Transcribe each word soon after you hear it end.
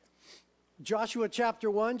Joshua chapter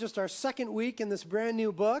 1, just our second week in this brand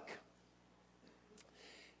new book.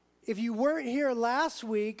 If you weren't here last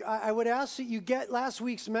week, I would ask that you get last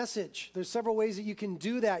week's message. There's several ways that you can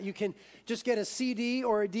do that. You can just get a CD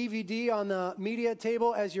or a DVD on the media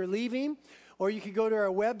table as you're leaving, or you could go to our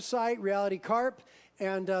website, Reality Carp,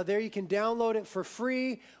 and there you can download it for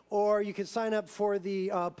free, or you can sign up for the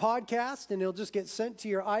podcast, and it'll just get sent to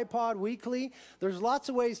your iPod weekly. There's lots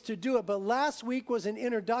of ways to do it, but last week was an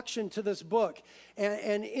introduction to this book.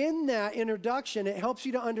 And in that introduction, it helps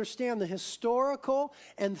you to understand the historical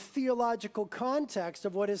and theological context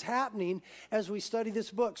of what is happening as we study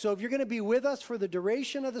this book. So if you're going to be with us for the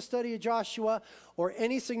duration of the study of Joshua or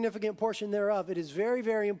any significant portion thereof, it is very,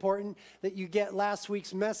 very important that you get last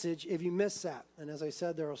week's message if you miss that. And as I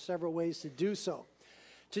said, there are several ways to do so.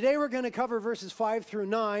 Today we're going to cover verses 5 through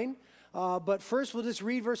 9, but first we'll just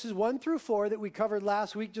read verses 1 through 4 that we covered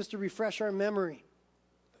last week just to refresh our memory.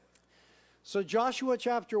 So Joshua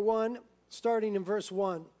chapter 1, starting in verse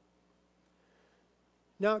 1.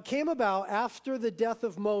 Now it came about after the death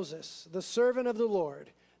of Moses, the servant of the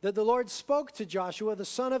Lord, that the Lord spoke to Joshua the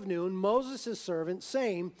son of Nun, Moses' servant,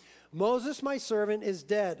 saying, Moses my servant is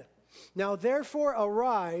dead. Now therefore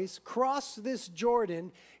arise, cross this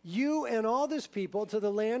Jordan, you and all this people, to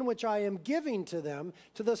the land which I am giving to them,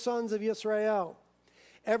 to the sons of Israel.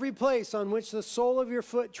 Every place on which the sole of your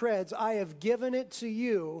foot treads, I have given it to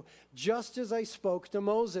you, just as I spoke to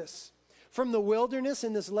Moses. From the wilderness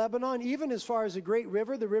in this Lebanon, even as far as the great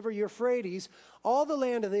river, the river Euphrates, all the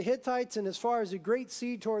land of the Hittites, and as far as the great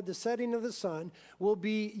sea toward the setting of the sun, will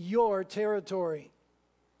be your territory.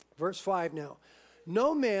 Verse 5 now.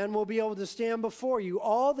 No man will be able to stand before you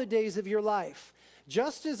all the days of your life.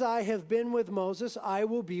 Just as I have been with Moses, I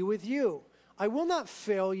will be with you. I will not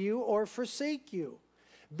fail you or forsake you.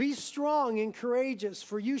 Be strong and courageous,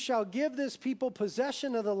 for you shall give this people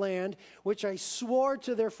possession of the land which I swore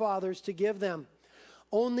to their fathers to give them.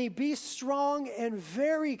 Only be strong and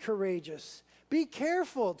very courageous. Be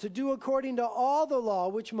careful to do according to all the law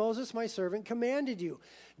which Moses my servant commanded you.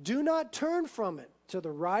 Do not turn from it to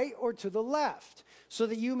the right or to the left, so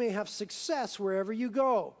that you may have success wherever you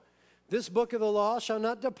go. This book of the law shall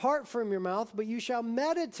not depart from your mouth, but you shall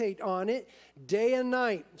meditate on it day and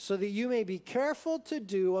night, so that you may be careful to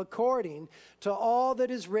do according to all that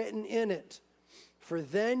is written in it. For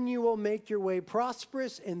then you will make your way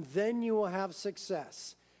prosperous, and then you will have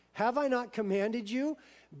success. Have I not commanded you?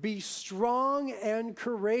 Be strong and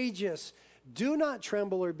courageous. Do not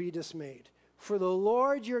tremble or be dismayed, for the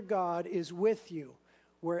Lord your God is with you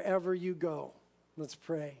wherever you go. Let's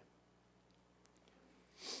pray.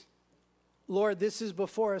 Lord, this is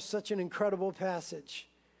before us such an incredible passage.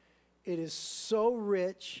 It is so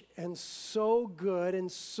rich and so good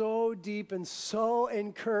and so deep and so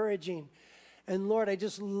encouraging. And Lord, I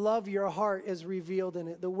just love your heart as revealed in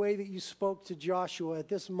it, the way that you spoke to Joshua at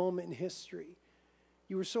this moment in history.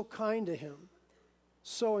 You were so kind to him,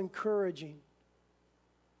 so encouraging.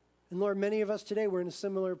 And Lord, many of us today, we're in a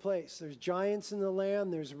similar place. There's giants in the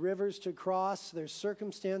land, there's rivers to cross, there's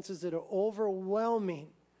circumstances that are overwhelming.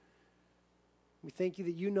 We thank you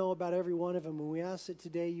that you know about every one of them, and we ask that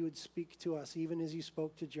today you would speak to us, even as you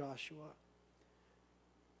spoke to Joshua.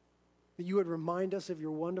 That you would remind us of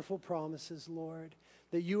your wonderful promises, Lord.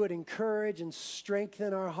 That you would encourage and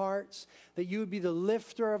strengthen our hearts. That you would be the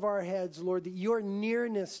lifter of our heads, Lord. That your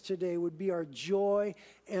nearness today would be our joy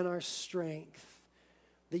and our strength.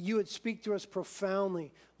 That you would speak to us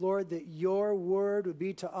profoundly, Lord, that your word would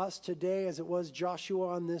be to us today as it was Joshua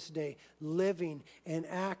on this day, living and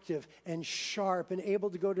active and sharp and able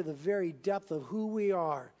to go to the very depth of who we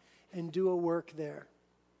are and do a work there.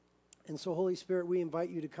 And so, Holy Spirit, we invite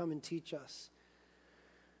you to come and teach us.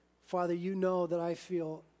 Father, you know that I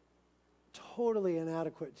feel totally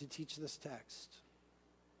inadequate to teach this text.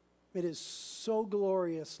 It is so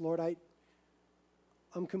glorious, Lord.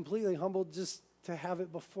 I'm completely humbled just to have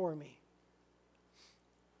it before me.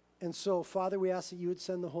 And so, Father, we ask that you would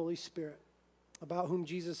send the Holy Spirit, about whom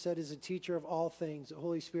Jesus said is a teacher of all things. The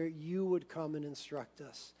Holy Spirit, you would come and instruct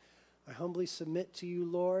us. I humbly submit to you,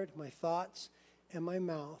 Lord, my thoughts and my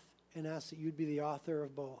mouth, and ask that you'd be the author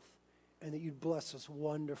of both, and that you'd bless us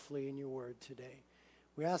wonderfully in your word today.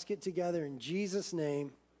 We ask it together in Jesus'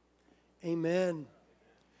 name. Amen.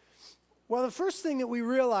 Well, the first thing that we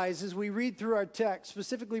realize as we read through our text,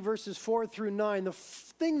 specifically verses 4 through 9, the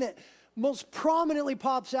thing that most prominently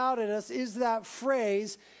pops out at us is that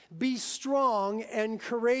phrase, be strong and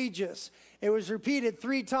courageous. It was repeated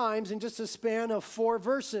 3 times in just a span of 4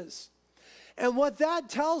 verses. And what that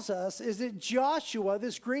tells us is that Joshua,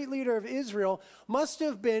 this great leader of Israel, must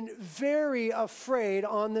have been very afraid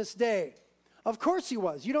on this day. Of course he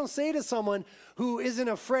was. You don't say to someone who isn't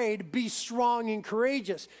afraid, be strong and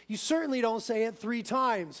courageous. You certainly don't say it 3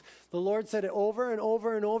 times. The Lord said it over and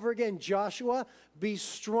over and over again. Joshua, be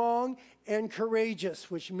strong and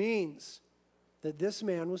courageous, which means that this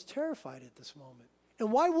man was terrified at this moment.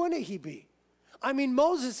 And why wouldn't he be? I mean,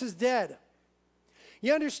 Moses is dead.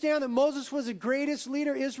 You understand that Moses was the greatest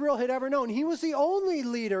leader Israel had ever known. He was the only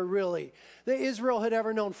leader, really, that Israel had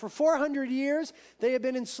ever known. For 400 years, they had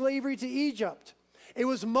been in slavery to Egypt. It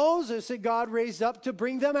was Moses that God raised up to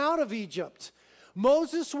bring them out of Egypt.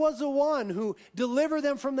 Moses was the one who delivered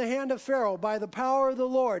them from the hand of Pharaoh by the power of the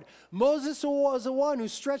Lord. Moses was the one who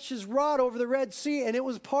stretched his rod over the Red Sea, and it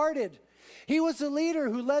was parted. He was the leader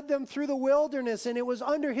who led them through the wilderness, and it was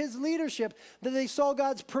under his leadership that they saw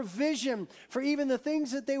God's provision for even the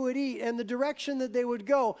things that they would eat and the direction that they would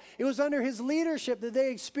go. It was under his leadership that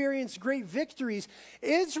they experienced great victories.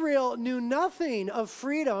 Israel knew nothing of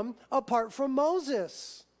freedom apart from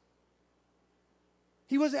Moses.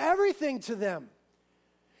 He was everything to them.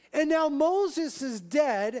 And now Moses is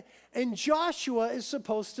dead, and Joshua is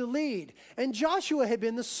supposed to lead. And Joshua had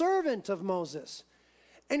been the servant of Moses.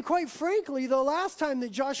 And quite frankly, the last time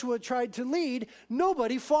that Joshua tried to lead,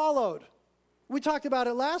 nobody followed. We talked about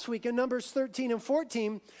it last week in Numbers 13 and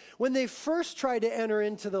 14, when they first tried to enter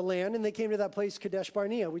into the land, and they came to that place, Kadesh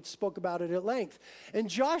Barnea. We spoke about it at length. And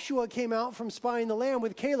Joshua came out from spying the land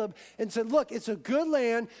with Caleb and said, look, it's a good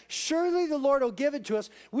land. Surely the Lord will give it to us.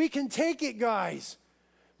 We can take it, guys.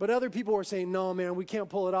 But other people were saying, no, man, we can't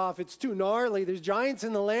pull it off. It's too gnarly. There's giants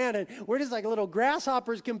in the land, and we're just like little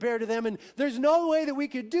grasshoppers compared to them, and there's no way that we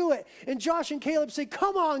could do it. And Josh and Caleb say,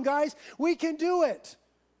 come on, guys, we can do it.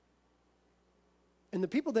 And the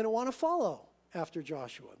people didn't want to follow after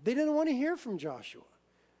Joshua. They didn't want to hear from Joshua.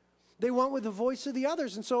 They went with the voice of the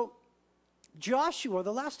others. And so Joshua,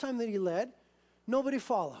 the last time that he led, nobody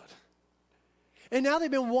followed. And now they've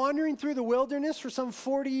been wandering through the wilderness for some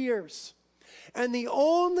 40 years. And the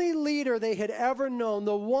only leader they had ever known,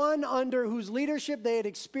 the one under whose leadership they had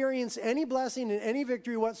experienced any blessing and any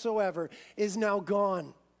victory whatsoever, is now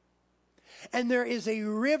gone. And there is a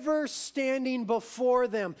river standing before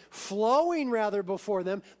them, flowing rather before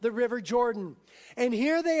them, the river Jordan. And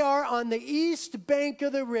here they are on the east bank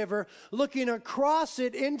of the river, looking across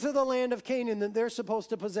it into the land of Canaan that they're supposed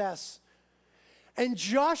to possess. And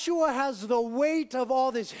Joshua has the weight of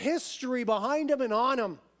all this history behind him and on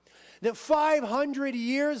him. That 500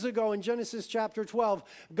 years ago in Genesis chapter 12,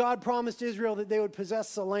 God promised Israel that they would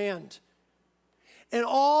possess the land. And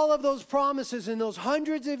all of those promises in those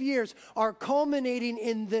hundreds of years are culminating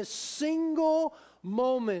in this single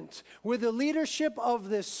moment with the leadership of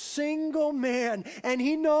this single man. And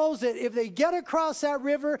he knows that if they get across that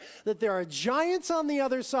river, that there are giants on the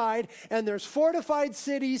other side, and there's fortified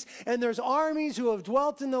cities, and there's armies who have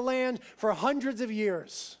dwelt in the land for hundreds of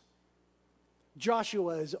years.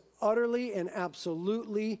 Joshua is utterly and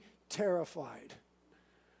absolutely terrified.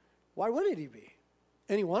 Why wouldn't he be?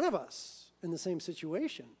 Any one of us in the same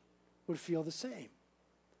situation would feel the same.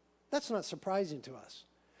 That's not surprising to us.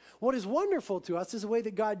 What is wonderful to us is the way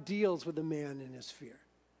that God deals with the man in his fear.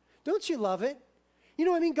 Don't you love it? You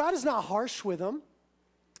know what I mean? God is not harsh with him.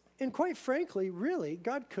 And quite frankly, really,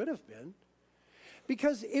 God could have been.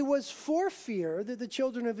 Because it was for fear that the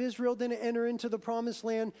children of Israel didn't enter into the promised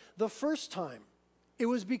land the first time. It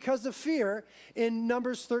was because of fear in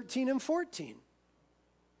Numbers 13 and 14.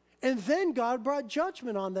 And then God brought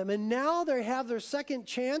judgment on them. And now they have their second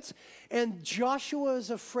chance, and Joshua is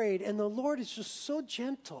afraid. And the Lord is just so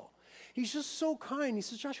gentle. He's just so kind. He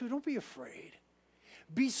says, Joshua, don't be afraid.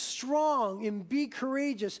 Be strong and be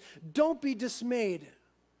courageous. Don't be dismayed.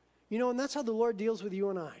 You know, and that's how the Lord deals with you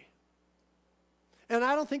and I. And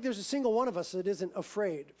I don't think there's a single one of us that isn't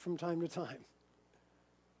afraid from time to time.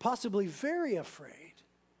 Possibly very afraid.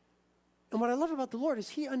 And what I love about the Lord is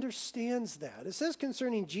he understands that. It says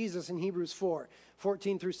concerning Jesus in Hebrews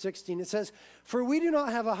 4:14 through 16, it says, for we do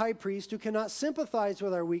not have a high priest who cannot sympathize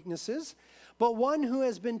with our weaknesses, but one who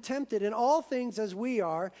has been tempted in all things as we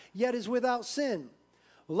are, yet is without sin.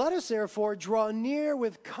 Let us therefore draw near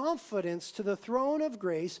with confidence to the throne of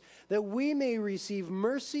grace, that we may receive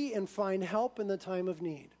mercy and find help in the time of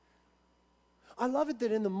need. I love it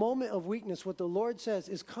that in the moment of weakness, what the Lord says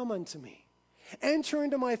is, come unto me. Enter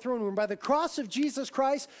into my throne room. By the cross of Jesus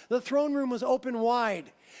Christ, the throne room was open wide.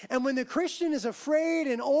 And when the Christian is afraid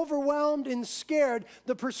and overwhelmed and scared,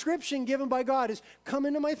 the prescription given by God is, come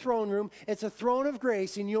into my throne room. It's a throne of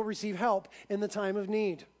grace, and you'll receive help in the time of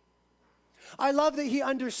need. I love that he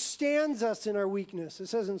understands us in our weakness. It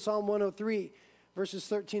says in Psalm 103, verses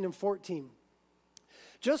 13 and 14.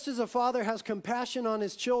 Just as a father has compassion on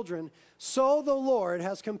his children, so the Lord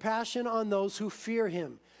has compassion on those who fear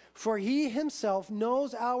him. For he himself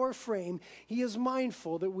knows our frame. He is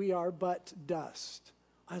mindful that we are but dust.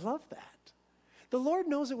 I love that. The Lord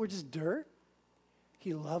knows that we're just dirt.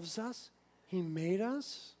 He loves us. He made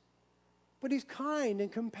us. But he's kind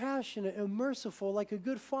and compassionate and merciful like a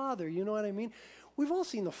good father. You know what I mean? We've all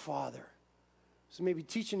seen the father. So maybe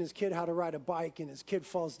teaching his kid how to ride a bike, and his kid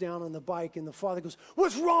falls down on the bike, and the father goes,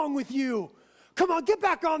 "What's wrong with you? Come on, get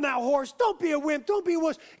back on that horse. Don't be a wimp. Don't be a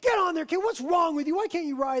wuss. Get on there, kid. What's wrong with you? Why can't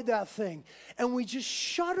you ride that thing?" And we just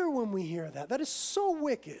shudder when we hear that. That is so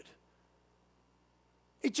wicked.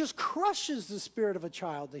 It just crushes the spirit of a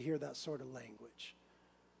child to hear that sort of language.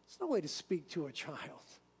 It's no way to speak to a child.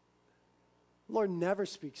 The Lord never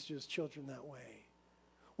speaks to his children that way.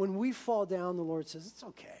 When we fall down, the Lord says, "It's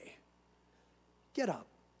okay. Get up.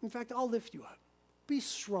 In fact, I'll lift you up. Be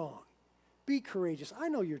strong. Be courageous. I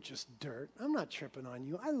know you're just dirt. I'm not tripping on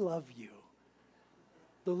you. I love you."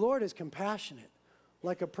 The Lord is compassionate,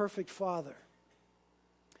 like a perfect father.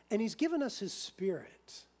 And he's given us his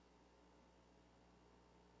Spirit.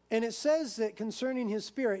 And it says that concerning his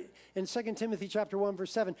Spirit in 2 Timothy chapter 1,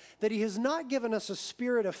 verse 7, that he has not given us a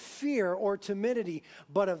spirit of fear or timidity,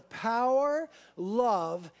 but of power,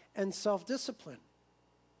 love, and self-discipline.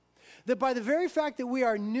 That by the very fact that we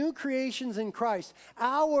are new creations in Christ,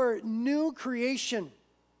 our new creation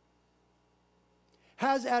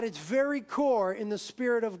has at its very core in the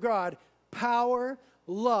Spirit of God power,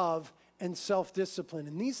 love, and self-discipline.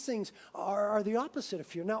 And these things are the opposite of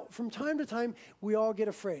fear. Now, from time to time, we all get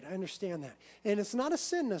afraid. I understand that. And it's not a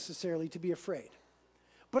sin necessarily to be afraid.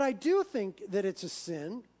 But I do think that it's a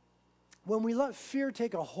sin when we let fear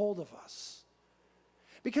take a hold of us.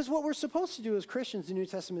 Because what we're supposed to do as Christians, the New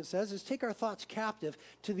Testament says, is take our thoughts captive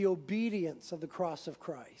to the obedience of the cross of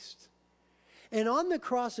Christ. And on the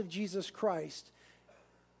cross of Jesus Christ,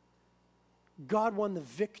 God won the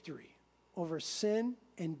victory over sin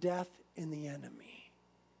and death and the enemy.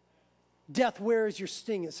 Death, where is your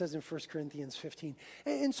sting? It says in 1 Corinthians 15.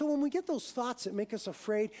 And so when we get those thoughts that make us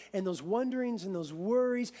afraid, and those wonderings and those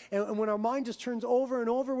worries, and when our mind just turns over and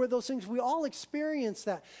over with those things, we all experience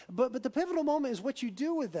that. But the pivotal moment is what you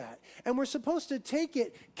do with that. And we're supposed to take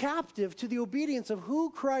it captive to the obedience of who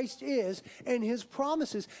Christ is and his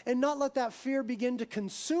promises, and not let that fear begin to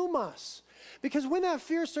consume us. Because when that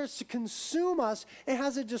fear starts to consume us, it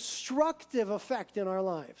has a destructive effect in our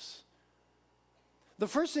lives. The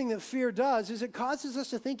first thing that fear does is it causes us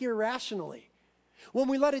to think irrationally. When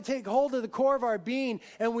we let it take hold of the core of our being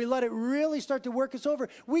and we let it really start to work us over,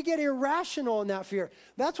 we get irrational in that fear.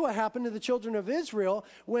 That's what happened to the children of Israel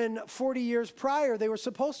when 40 years prior they were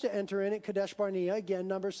supposed to enter in at Kadesh Barnea, again,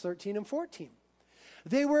 Numbers 13 and 14.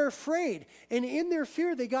 They were afraid, and in their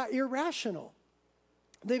fear they got irrational.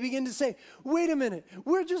 They begin to say, "Wait a minute,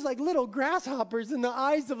 we're just like little grasshoppers in the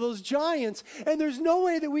eyes of those giants, and there's no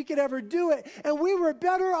way that we could ever do it, and we were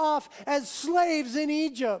better off as slaves in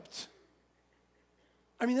Egypt."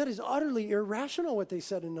 I mean, that is utterly irrational what they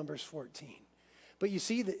said in Numbers 14. But you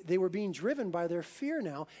see, that they were being driven by their fear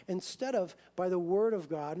now instead of by the Word of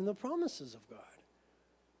God and the promises of God.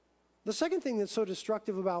 The second thing that's so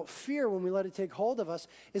destructive about fear when we let it take hold of us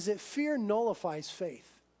is that fear nullifies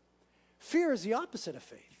faith. Fear is the opposite of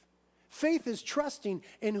faith. Faith is trusting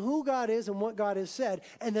in who God is and what God has said,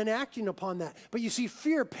 and then acting upon that. But you see,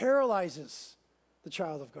 fear paralyzes the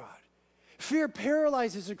child of God. Fear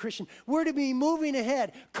paralyzes a Christian. We're to be moving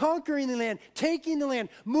ahead, conquering the land, taking the land,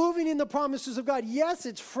 moving in the promises of God. Yes,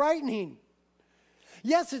 it's frightening.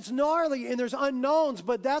 Yes, it's gnarly and there's unknowns,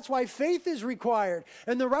 but that's why faith is required.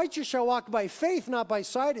 And the righteous shall walk by faith, not by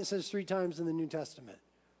sight, it says 3 times in the New Testament.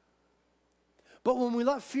 But when we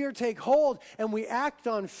let fear take hold and we act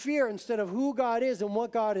on fear instead of who God is and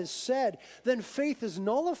what God has said, then faith is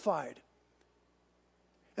nullified.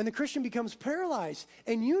 And the Christian becomes paralyzed.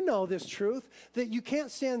 And you know this truth, that you can't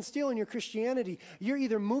stand still in your Christianity. You're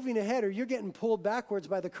either moving ahead or you're getting pulled backwards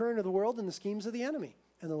by the current of the world and the schemes of the enemy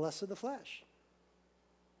and the lusts of the flesh.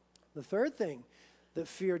 The third thing that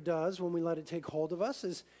fear does when we let it take hold of us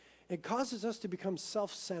is it causes us to become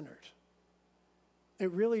self-centered. It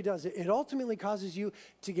really does. It ultimately causes you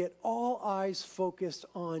to get all eyes focused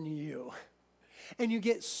on you. And you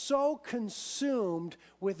get so consumed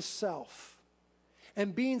with self.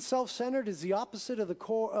 And being self-centered is the opposite of the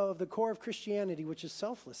core of Christianity, which is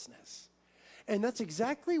selflessness. And that's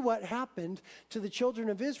exactly what happened to the children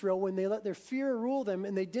of Israel when they let their fear rule them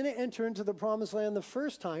and they didn't enter into the promised land the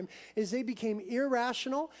first time, is they became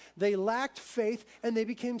irrational, they lacked faith, and they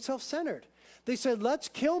became self-centered. They said, "Let's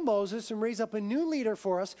kill Moses and raise up a new leader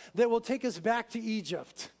for us that will take us back to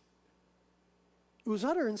Egypt." It was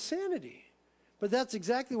utter insanity. But that's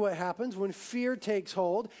exactly what happens when fear takes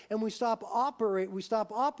hold and we stop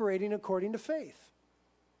operating according to faith.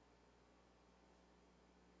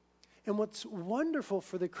 And what's wonderful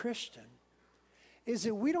for the Christian is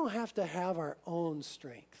that we don't have to have our own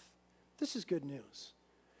strength. This is good news.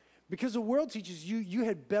 Because the world teaches you, you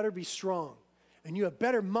had better be strong. And you had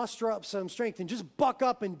better muster up some strength and just buck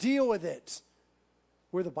up and deal with it.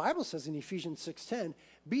 Where the Bible says in Ephesians 6:10,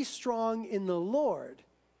 be strong in the Lord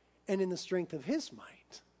and in the strength of his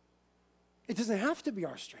might. It doesn't have to be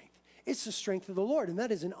our strength. It's the strength of the Lord, and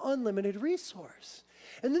that is an unlimited resource.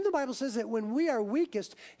 And then the Bible says that when we are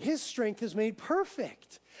weakest, his strength is made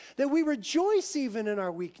perfect. That we rejoice even in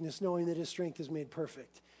our weakness, knowing that his strength is made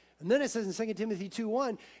perfect. And then it says in 2 Timothy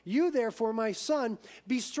 2:1, you therefore, my son,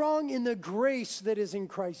 be strong in the grace that is in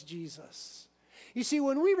Christ Jesus. You see,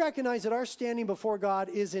 when we recognize that our standing before God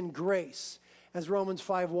is in grace, as Romans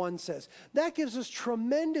 5:1 says, that gives us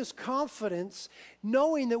tremendous confidence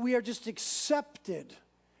knowing that we are just accepted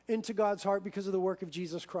into God's heart because of the work of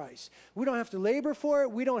Jesus Christ. We don't have to labor for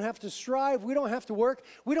it. We don't have to strive. We don't have to work.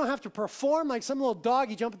 We don't have to perform like some little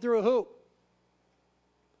doggy jumping through a hoop.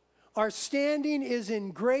 Our standing is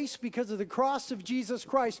in grace because of the cross of Jesus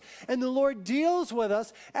Christ. And the Lord deals with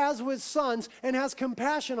us as with sons and has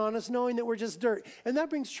compassion on us knowing that we're just dirt. And that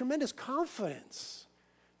brings tremendous confidence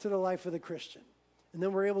to the life of the Christian. And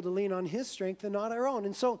then we're able to lean on his strength and not our own.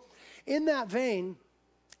 And so in that vein,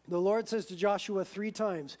 the Lord says to Joshua 3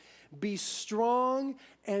 times, be strong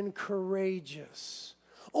and courageous.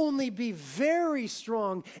 Only be very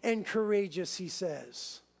strong and courageous, he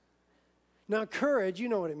says. Now, courage, you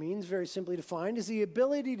know what it means, very simply defined, is the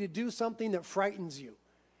ability to do something that frightens you.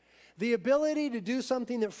 The ability to do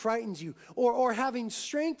something that frightens you, or having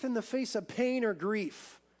strength in the face of pain or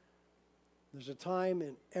grief. There's a time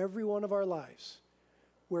in every one of our lives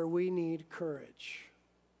where we need courage.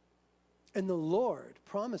 And the Lord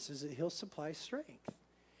promises that he'll supply strength.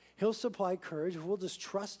 He'll supply courage if we'll just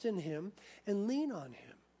trust in him and lean on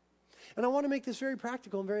him. And I want to make this very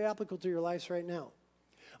practical and very applicable to your lives right now.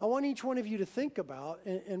 I want each one of you to think about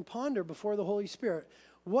and ponder before the Holy Spirit,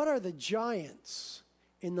 what are the giants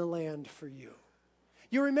in the land for you?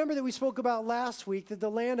 You remember that we spoke about last week that the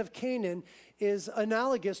land of Canaan is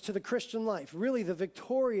analogous to the Christian life, really the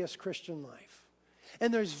victorious Christian life.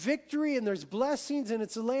 And there's victory and there's blessings and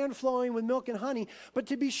it's a land flowing with milk and honey. But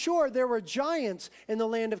to be sure, there were giants in the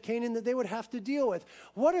land of Canaan that they would have to deal with.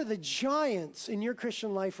 What are the giants in your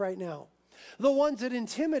Christian life right now? The ones that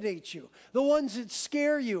intimidate you, the ones that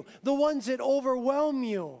scare you, the ones that overwhelm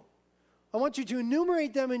you. I want you to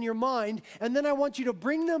enumerate them in your mind, and then I want you to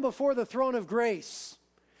bring them before the throne of grace,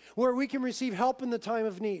 where we can receive help in the time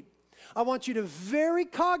of need. I want you to very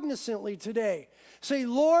cognizantly today say,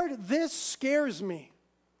 Lord, this scares me.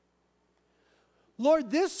 Lord,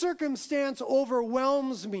 this circumstance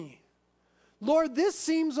overwhelms me. Lord, this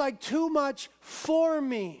seems like too much for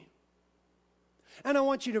me. And I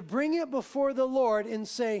want you to bring it before the Lord and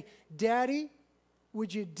say, Daddy,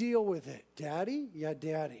 would you deal with it? Daddy? Yeah,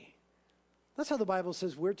 Daddy. That's how the Bible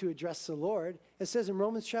says we're to address the Lord. It says in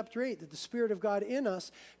Romans chapter 8 that the Spirit of God in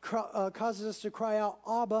us causes us to cry out,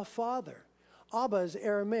 Abba, Father. Abba is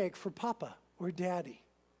Aramaic for Papa or Daddy.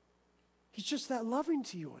 He's just that loving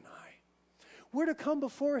to you and I. We're to come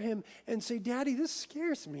before him and say, Daddy, this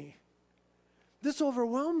scares me. This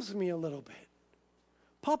overwhelms me a little bit.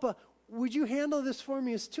 Papa, would you handle this for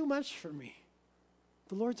me? It's too much for me.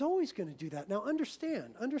 The Lord's always going to do that. Now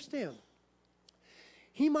understand.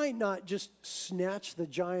 He might not just snatch the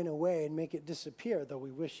giant away and make it disappear, though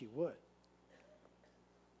we wish he would.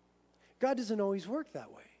 God doesn't always work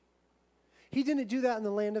that way. He didn't do that in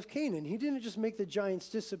the land of Canaan. He didn't just make the giants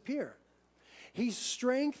disappear. He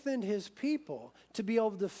strengthened his people to be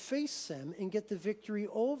able to face them and get the victory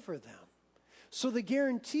over them. So the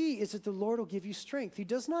guarantee is that the Lord will give you strength. He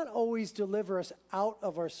does not always deliver us out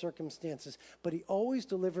of our circumstances, but he always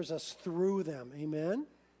delivers us through them. Amen?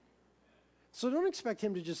 So don't expect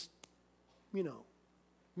him to just,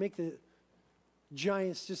 make the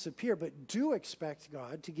giants disappear, but do expect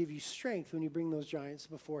God to give you strength when you bring those giants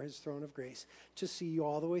before his throne of grace to see you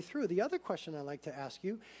all the way through. The other question I'd like to ask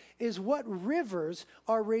you is, what rivers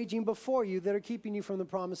are raging before you that are keeping you from the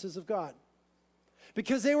promises of God?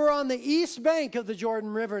 Because they were on the east bank of the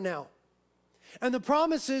Jordan River now. And the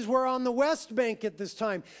promises were on the west bank at this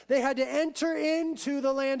time. They had to enter into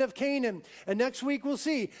the land of Canaan. And next week we'll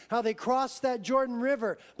see how they crossed that Jordan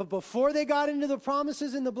River. But before they got into the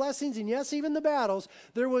promises and the blessings, and yes, even the battles,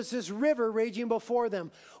 there was this river raging before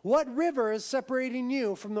them. What river is separating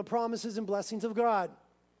you from the promises and blessings of God?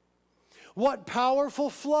 What powerful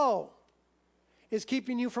flow is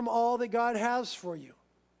keeping you from all that God has for you.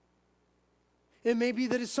 It may be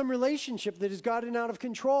that it's some relationship that has gotten out of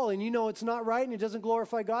control and you know it's not right and it doesn't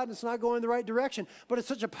glorify God and it's not going in the right direction, but it's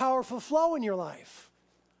such a powerful flow in your life.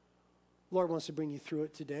 Lord wants to bring you through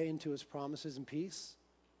it today into his promises and peace.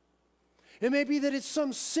 It may be that it's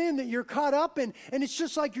some sin that you're caught up in and it's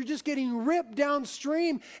just like you're just getting ripped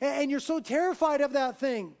downstream and you're so terrified of that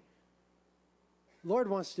thing. Lord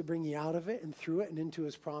wants to bring you out of it and through it and into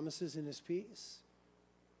his promises and his peace.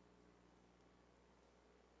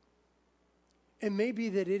 It may be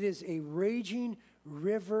that it is a raging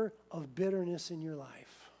river of bitterness in your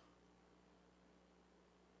life.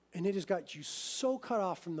 And it has got you so cut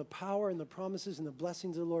off from the power and the promises and the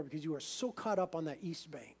blessings of the Lord because you are so caught up on that east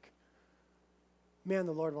bank. Man,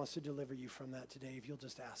 the Lord wants to deliver you from that today if you'll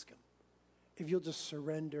just ask him. If you'll just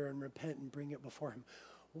surrender and repent and bring it before him.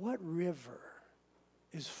 What river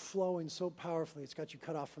is flowing so powerfully it's got you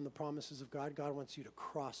cut off from the promises of God? God wants you to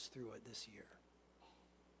cross through it this year.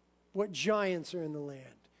 What giants are in the land?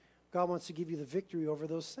 God wants to give you the victory over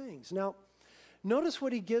those things. Now, notice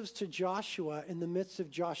what he gives to Joshua in the midst of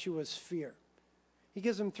Joshua's fear. He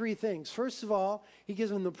gives him three things. First of all, he gives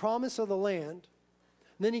him the promise of the land.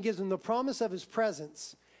 Then he gives him the promise of his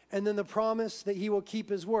presence. And then the promise that he will keep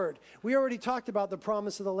his word. We already talked about the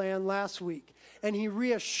promise of the land last week. And he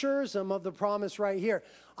reassures him of the promise right here.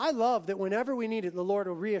 I love that whenever we need it, the Lord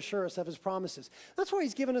will reassure us of his promises. That's why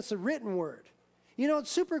he's given us a written word. You know,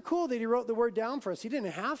 it's super cool that he wrote the word down for us. He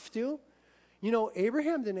didn't have to. You know,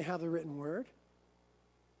 Abraham didn't have the written word.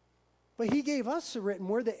 But he gave us a written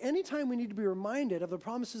word that anytime we need to be reminded of the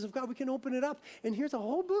promises of God, we can open it up. And here's a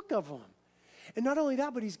whole book of them. And not only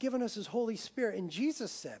that, but he's given us his Holy Spirit. And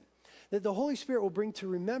Jesus said that the Holy Spirit will bring to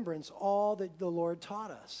remembrance all that the Lord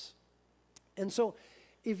taught us. And so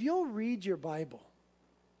if you'll read your Bible,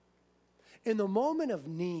 in the moment of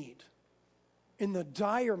need, in the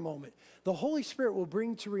dire moment, the Holy Spirit will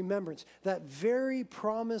bring to remembrance that very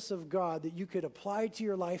promise of God that you could apply to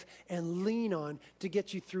your life and lean on to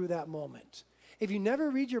get you through that moment. If you never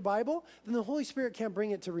read your Bible, then the Holy Spirit can't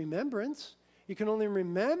bring it to remembrance. You can only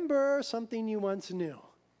remember something you once knew.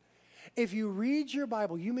 If you read your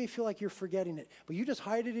Bible, you may feel like you're forgetting it, but you just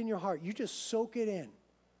hide it in your heart. You just soak it in.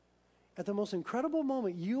 At the most incredible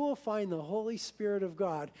moment, you will find the Holy Spirit of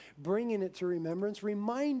God bringing it to remembrance,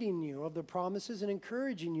 reminding you of the promises and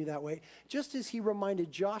encouraging you that way, just as he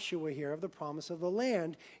reminded Joshua here of the promise of the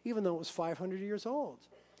land, even though it was 500 years old.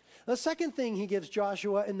 The second thing he gives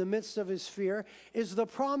Joshua in the midst of his fear is the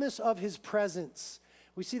promise of his presence.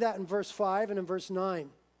 We see that in verse 5 and in verse 9.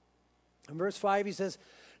 In verse 5, he says,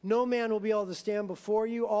 "No man will be able to stand before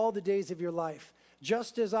you all the days of your life.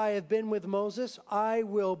 Just as I have been with Moses, I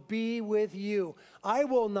will be with you. I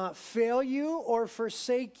will not fail you or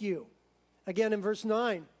forsake you." Again in verse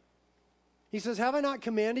 9, he says, "Have I not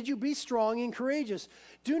commanded you? Be strong and courageous.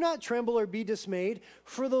 Do not tremble or be dismayed,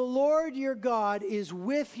 for the Lord your God is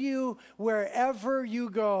with you wherever you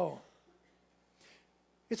go."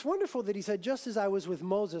 It's wonderful that he said, just as I was with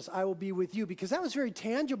Moses, I will be with you, because that was very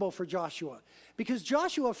tangible for Joshua. Because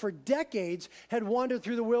Joshua, for decades, had wandered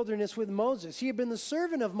through the wilderness with Moses. He had been the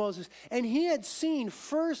servant of Moses, and he had seen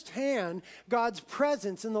firsthand God's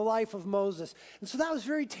presence in the life of Moses. And so that was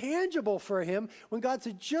very tangible for him when God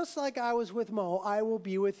said, just like I was with Mo, I will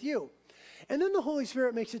be with you. And then the Holy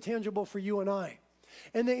Spirit makes it tangible for you and I.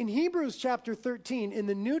 And then in Hebrews chapter 13, in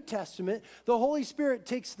the New Testament, the Holy Spirit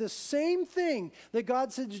takes the same thing that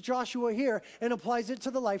God said to Joshua here and applies it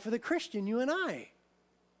to the life of the Christian, you and I.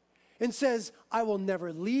 And says, I will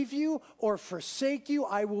never leave you or forsake you.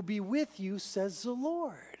 I will be with you, says the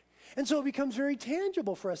Lord. And so it becomes very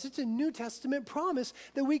tangible for us. It's a New Testament promise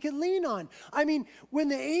that we can lean on. I mean, when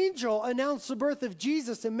the angel announced the birth of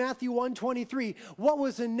Jesus in Matthew 1:23, what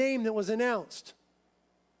was the name that was announced?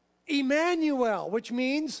 Emmanuel, which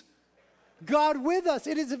means God with us.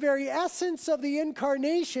 It is the very essence of the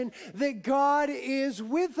incarnation that God is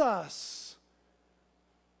with us.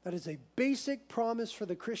 That is a basic promise for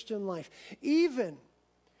the Christian life. Even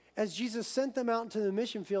as Jesus sent them out into the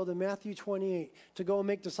mission field in Matthew 28 to go and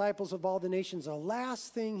make disciples of all the nations, the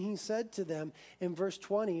last thing he said to them in verse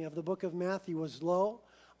 20 of the book of Matthew was, "Lo,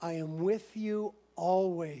 I am with you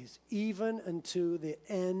always, even unto the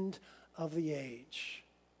end of the age."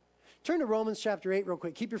 Turn to Romans chapter 8 real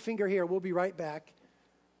quick. Keep your finger here. We'll be right back.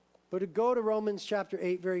 But to go to Romans chapter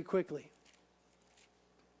 8 very quickly.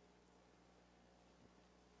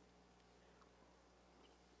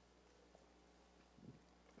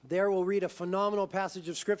 There we'll read a phenomenal passage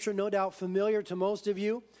of Scripture, no doubt familiar to most of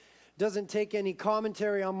you. Doesn't take any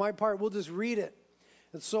commentary on my part. We'll just read it.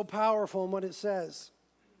 It's so powerful in what it says.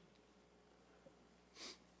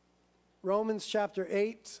 Romans chapter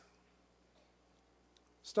 8,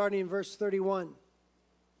 starting in verse 31.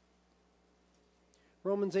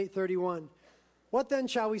 Romans 8:31. What then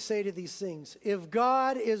shall we say to these things? If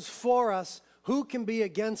God is for us, who can be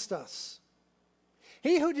against us?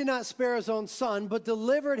 He who did not spare his own son, but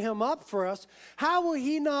delivered him up for us, how will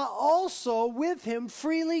he not also with him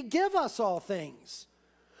freely give us all things?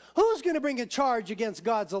 Who's going to bring a charge against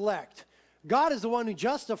God's elect? God is the one who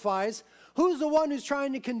justifies. Who's the one who's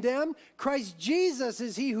trying to condemn? Christ Jesus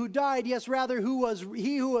is he who died, yes, rather,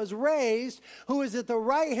 he who was raised, who is at the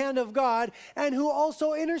right hand of God, and who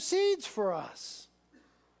also intercedes for us.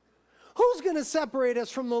 Who's going to separate us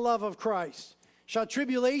from the love of Christ? Shall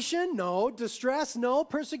tribulation? No. Distress? No.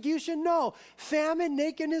 Persecution? No. Famine,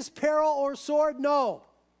 nakedness, peril, or sword? No.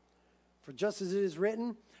 For just as it is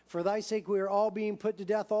written, for thy sake we are all being put to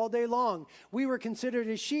death all day long. We were considered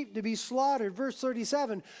as sheep to be slaughtered. Verse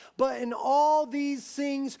 37, but in all these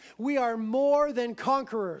things we are more than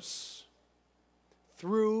conquerors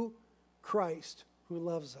through Christ who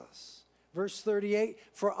loves us. Verse 38,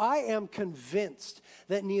 for I am convinced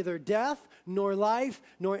that neither death, nor life,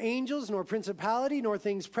 nor angels, nor principality, nor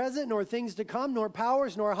things present, nor things to come, nor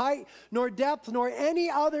powers, nor height, nor depth, nor any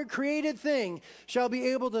other created thing shall be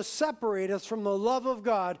able to separate us from the love of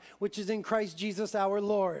God, which is in Christ Jesus our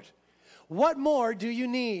Lord. What more do you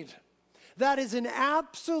need? That is an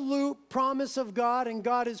absolute promise of God, and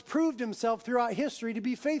God has proved himself throughout history to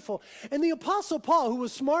be faithful. And the Apostle Paul, who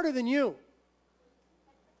was smarter than you,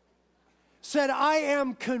 said, I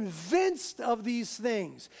am convinced of these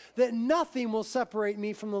things, that nothing will separate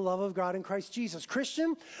me from the love of God in Christ Jesus.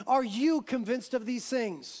 Christian, are you convinced of these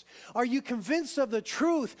things? Are you convinced of the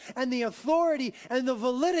truth and the authority and the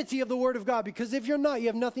validity of the Word of God? Because if you're not, you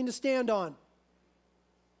have nothing to stand on.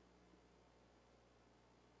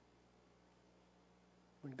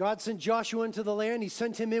 When God sent Joshua into the land, he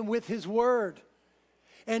sent him in with his Word.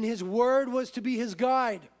 And his Word was to be his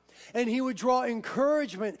guide. And he would draw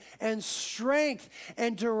encouragement and strength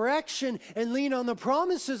and direction and lean on the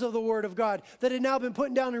promises of the Word of God that had now been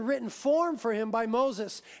put down in written form for him by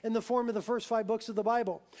Moses in the form of the first 5 books of the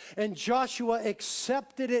Bible. And Joshua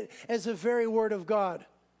accepted it as the very Word of God.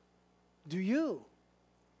 Do you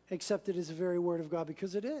accept it as the very Word of God?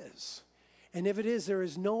 Because it is. And if it is, there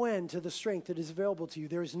is no end to the strength that is available to you.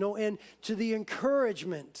 There is no end to the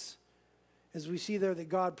encouragement, as we see there that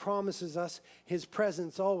God promises us his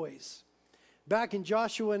presence always. Back in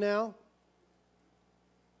Joshua now,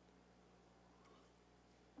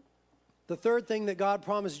 the third thing that God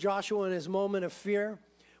promised Joshua in his moment of fear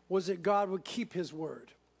was that God would keep his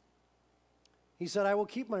word. He said, I will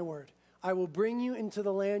keep my word. I will bring you into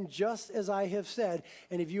the land just as I have said,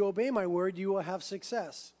 and if you obey my word, you will have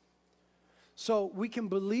success. So we can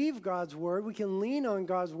believe God's word, we can lean on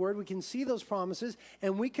God's word, we can see those promises,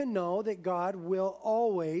 and we can know that God will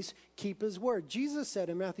always keep his word. Jesus said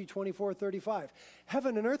in Matthew 24:35,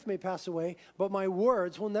 heaven and earth may pass away, but my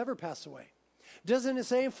words will never pass away. Doesn't it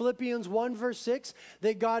say in Philippians 1 verse 6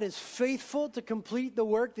 that God is faithful to complete the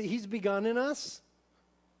work that he's begun in us?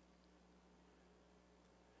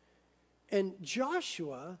 And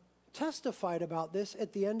Joshua testified about this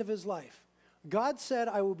at the end of his life. God said,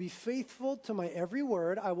 I will be faithful to my every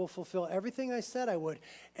word. I will fulfill everything I said I would.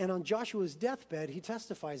 And on Joshua's deathbed, he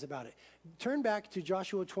testifies about it. Turn back to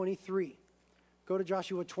Joshua 23. Go to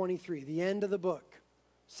Joshua 23, the end of the book,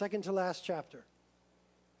 second to last chapter.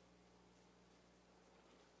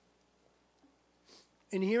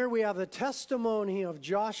 And here we have the testimony of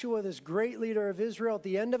Joshua, this great leader of Israel, at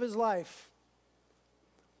the end of his life.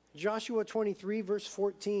 Joshua 23, verse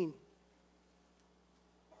 14.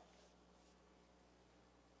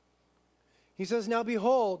 He says, now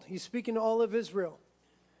behold, he's speaking to all of Israel.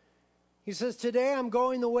 He says, today I'm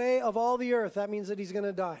going the way of all the earth. That means that he's going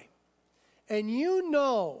to die. And you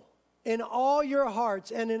know in all your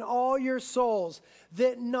hearts and in all your souls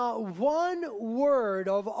that not one word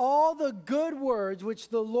of all the good words which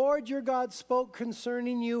the Lord your God spoke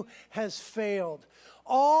concerning you has failed.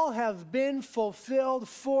 All have been fulfilled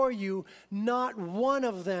for you. Not one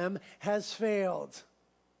of them has failed.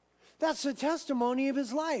 That's the testimony of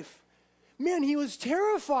his life. Man, he was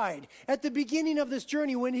terrified at the beginning of this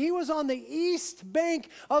journey. When he was on the east bank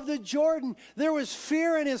of the Jordan, there was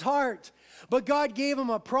fear in his heart. But God gave him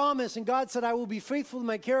a promise, and God said, I will be faithful to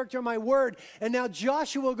my character and my word. And now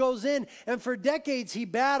Joshua goes in, and for decades he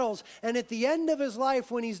battles. And at the end of his life,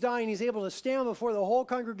 when he's dying, he's able to stand before the whole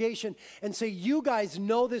congregation and say, you guys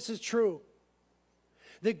know this is true.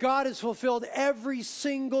 That God has fulfilled every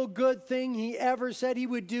single good thing he ever said he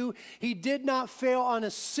would do. He did not fail on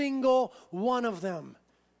a single one of them.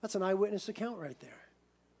 That's an eyewitness account right there.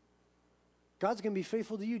 God's going to be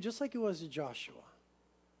faithful to you just like he was to Joshua.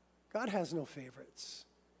 God has no favorites.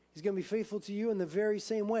 He's going to be faithful to you in the very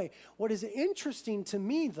same way. What is interesting to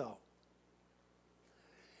me, though,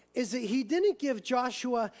 is that he didn't give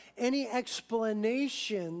Joshua any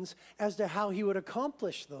explanations as to how he would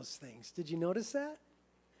accomplish those things. Did you notice that?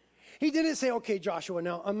 He didn't say, okay, Joshua,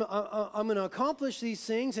 now I'm going to accomplish these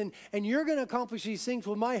things, and you're going to accomplish these things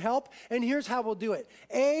with my help, and here's how we'll do it.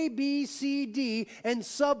 A, B, C, D, and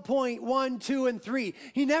subpoint 1, 2, and 3.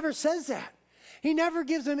 He never says that. He never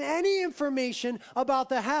gives them any information about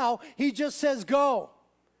the how. He just says, go.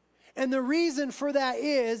 And the reason for that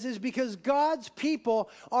is because God's people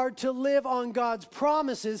are to live on God's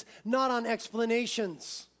promises, not on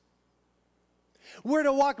explanations. We're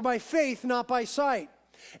to walk by faith, not by sight.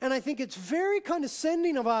 And I think it's very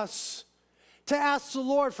condescending of us to ask the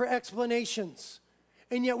Lord for explanations.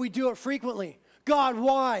 And yet we do it frequently. God,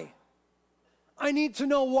 why? I need to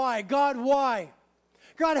know why. God, why?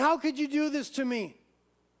 God, how could you do this to me?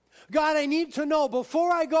 God, I need to know.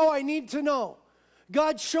 Before I go, I need to know.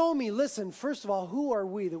 God, show me. Listen, first of all, who are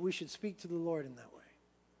we that we should speak to the Lord in that way?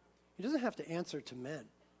 He doesn't have to answer to men.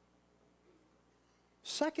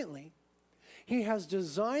 Secondly, he has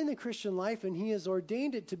designed the Christian life and he has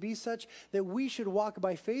ordained it to be such that we should walk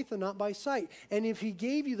by faith and not by sight. And if he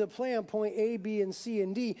gave you the plan, point A, B, and C,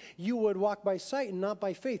 and D, you would walk by sight and not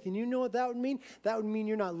by faith. And you know what that would mean? That would mean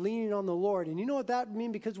you're not leaning on the Lord. And you know what that would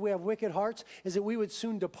mean, because we have wicked hearts, is that we would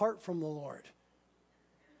soon depart from the Lord.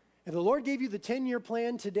 If the Lord gave you the 10-year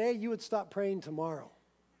plan today, you would stop praying tomorrow,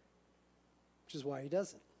 which is why he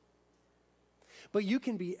doesn't. But you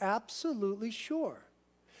can be absolutely sure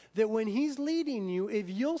that when he's leading you, if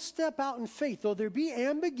you'll step out in faith, though there be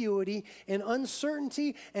ambiguity and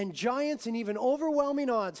uncertainty and giants and even overwhelming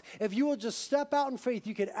odds, if you will just step out in faith,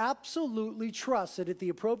 you could absolutely trust that at the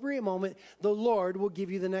appropriate moment, the Lord will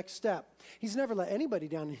give you the next step. He's never let anybody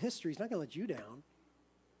down in history. He's not going to let you down.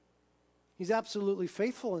 He's absolutely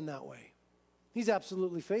faithful in that way. He's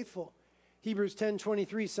absolutely faithful. Hebrews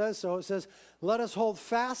 10:23 says so. It says, let us hold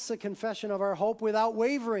fast the confession of our hope without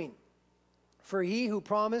wavering, for he who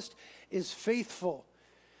promised is faithful.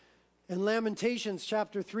 And Lamentations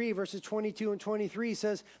chapter 3, verses 22 and 23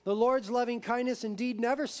 says, the Lord's loving kindness indeed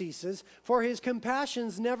never ceases, for his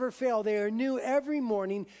compassions never fail. They are new every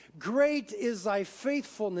morning. Great is thy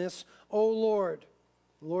faithfulness, O Lord.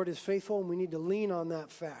 The Lord is faithful, and we need to lean on that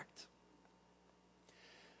fact.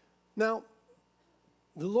 Now,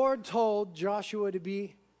 the Lord told Joshua to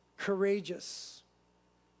be courageous.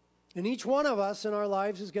 And each one of us in our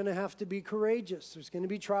lives is going to have to be courageous. There's going to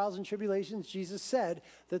be trials and tribulations. Jesus said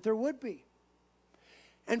that there would be.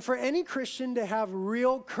 And for any Christian to have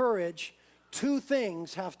real courage, two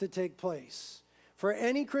things have to take place. For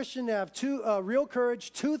any Christian to have real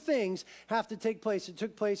courage, two things have to take place. It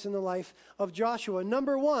took place in the life of Joshua.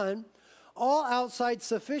 Number one, all outside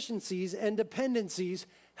sufficiencies and dependencies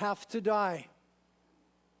have to die.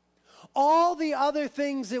 All the other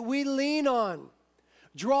things that we lean on,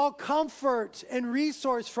 draw comfort and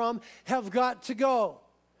resource from, have got to go.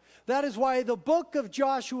 That is why the book of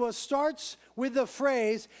Joshua starts with the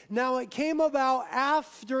phrase, now it came about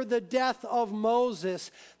after the death of Moses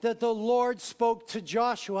that the Lord spoke to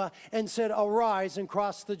Joshua and said, arise and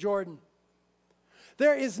cross the Jordan.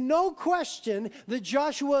 There is no question that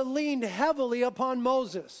Joshua leaned heavily upon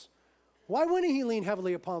Moses. Why wouldn't he lean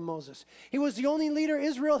heavily upon Moses? He was the only leader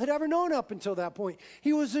Israel had ever known up until that point.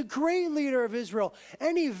 He was a great leader of Israel.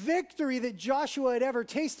 Any victory that Joshua had ever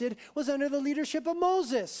tasted was under the leadership of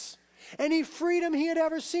Moses. Any freedom he had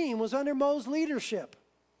ever seen was under Moses' leadership.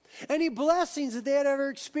 Any blessings that they had ever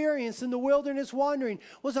experienced in the wilderness wandering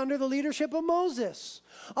was under the leadership of Moses.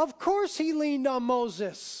 Of course he leaned on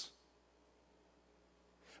Moses.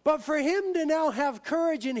 But for him to now have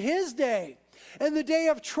courage in his day, and the day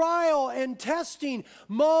of trial and testing,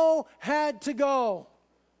 Mo had to go.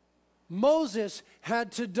 Moses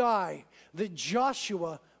had to die that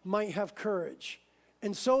Joshua might have courage.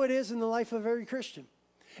 And so it is in the life of every Christian.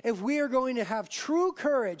 If we are going to have true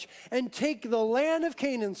courage and take the land of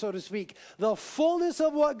Canaan, so to speak, the fullness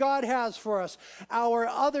of what God has for us, our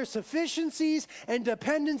other sufficiencies and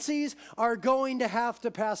dependencies are going to have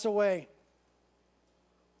to pass away.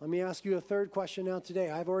 Let me ask you a third question now today.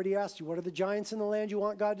 I've already asked you, what are the giants in the land you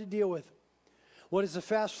want God to deal with? What is the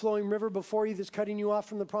fast-flowing river before you that's cutting you off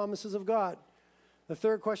from the promises of God? The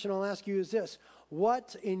third question I'll ask you is this.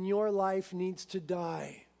 What in your life needs to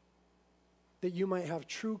die that you might have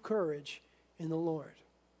true courage in the Lord?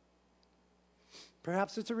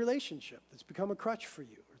 Perhaps it's a relationship that's become a crutch for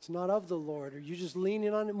you. It's not of the Lord, or you're just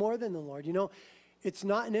leaning on it more than the Lord. You know, it's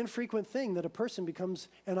not an infrequent thing that a person becomes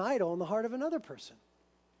an idol in the heart of another person.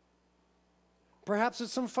 Perhaps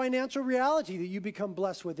it's some financial reality that you become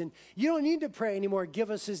blessed with. And you don't need to pray anymore, give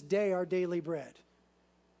us this day our daily bread.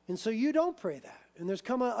 And so you don't pray that. And there's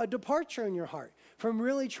come a departure in your heart from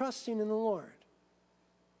really trusting in the Lord.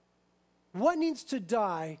 What needs to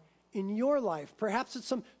die in your life? Perhaps it's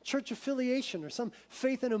some church affiliation or some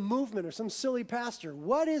faith in a movement or some silly pastor.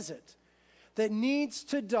 What is it that needs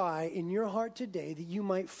to die in your heart today that you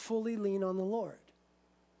might fully lean on the Lord?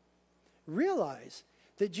 Realize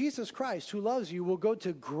that Jesus Christ, who loves you, will go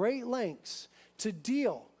to great lengths to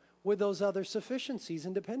deal with those other sufficiencies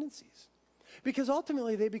and dependencies. Because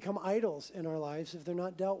ultimately they become idols in our lives if they're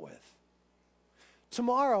not dealt with.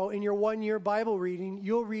 Tomorrow, in your one-year Bible reading,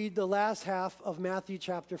 you'll read the last half of Matthew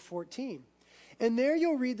chapter 14. And there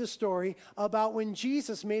you'll read the story about when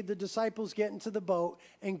Jesus made the disciples get into the boat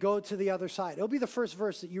and go to the other side. It'll be the first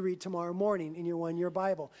verse that you read tomorrow morning in your one-year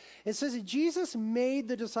Bible. It says that Jesus made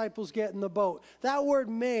the disciples get in the boat. That word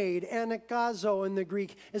made, anakazo in the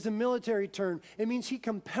Greek, is a military term. It means he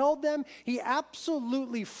compelled them. He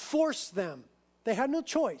absolutely forced them. They had no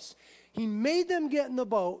choice. He made them get in the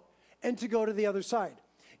boat and to go to the other side.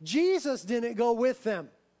 Jesus didn't go with them.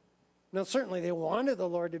 Now, certainly they wanted the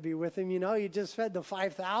Lord to be with him. You know, he just fed the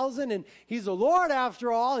 5,000, and he's the Lord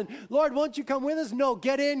after all. And, Lord, won't you come with us? No,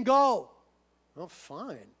 get in, go. Well,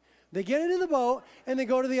 fine. They get into the boat, and they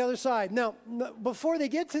go to the other side. Now, before they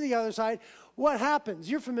get to the other side, what happens?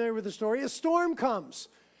 You're familiar with the story. A storm comes.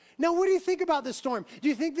 Now, what do you think about this storm? Do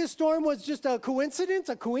you think this storm was just a coincidence,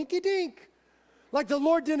 a coinky-dink? Like the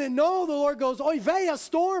Lord didn't know. The Lord goes, oy vey, a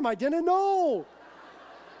storm. I didn't know.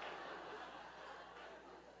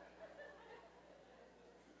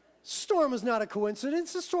 Storm was not a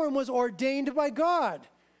coincidence. The storm was ordained by God.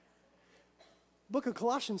 Book of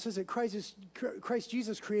Colossians says that Christ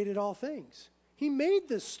Jesus created all things. He made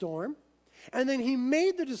this storm, and then he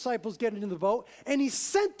made the disciples get into the boat, and he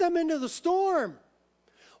sent them into the storm.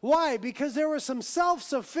 Why? Because there were some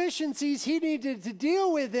self-sufficiencies he needed to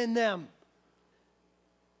deal with in them.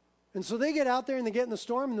 And so they get out there and they get in the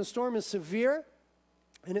storm, and the storm is severe.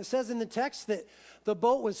 And it says in the text that the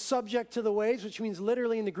boat was subject to the waves, which means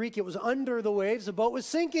literally in the Greek it was under the waves. The boat was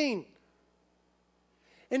sinking.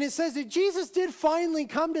 And it says that Jesus did finally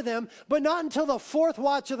come to them, but not until the fourth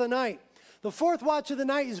watch of the night. The fourth watch of the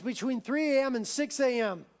night is between 3 a.m. and 6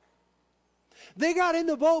 a.m. They got in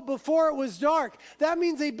the boat before it was dark. That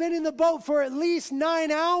means they've been in the boat for at least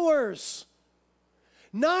 9 hours.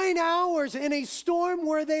 9 hours in a storm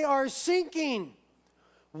where they are sinking.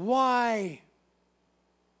 Why?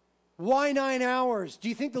 Why 9 hours? Do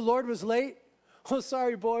you think the Lord was late? Oh,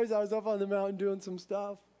 sorry, boys, I was up on the mountain doing some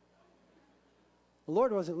stuff. The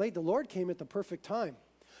Lord wasn't late. The Lord came at the perfect time.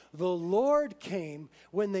 The Lord came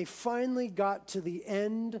when they finally got to the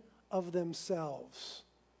end of themselves.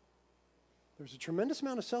 There's a tremendous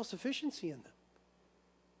amount of self-sufficiency in them.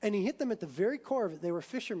 And he hit them at the very core of it. They were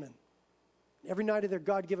fishermen. Every night of their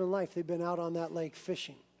God-given life, they've been out on that lake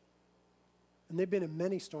fishing. And they've been in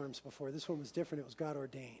many storms before. This one was different. It was God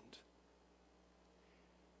ordained.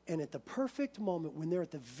 And at the perfect moment, when they're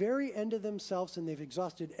at the very end of themselves and they've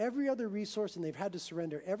exhausted every other resource and they've had to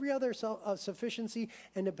surrender every other sufficiency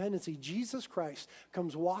and dependency, Jesus Christ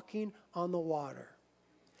comes walking on the water.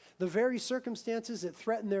 The very circumstances that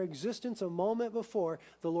threatened their existence a moment before,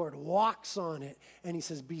 the Lord walks on it and he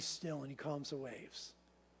says, be still, and he calms the waves.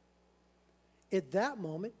 At that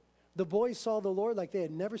moment, the boys saw the Lord like they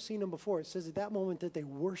had never seen him before. It says at that moment that they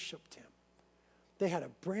worshiped him. They had a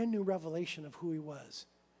brand new revelation of who he was.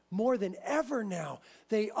 More than ever now,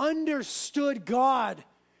 they understood God.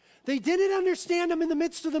 They didn't understand him in the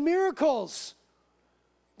midst of the miracles.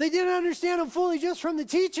 They didn't understand him fully just from the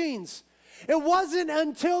teachings. It wasn't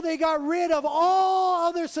until they got rid of all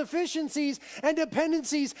other sufficiencies and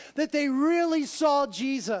dependencies that they really saw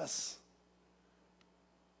Jesus.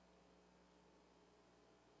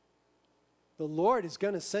 The Lord is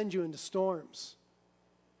going to send you into storms.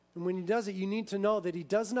 And when he does it, you need to know that he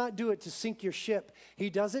does not do it to sink your ship. He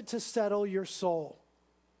does it to settle your soul.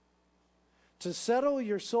 To settle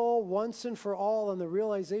your soul once and for all on the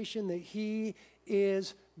realization that he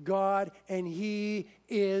is God and he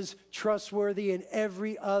is trustworthy and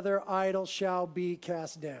every other idol shall be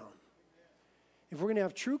cast down. If we're going to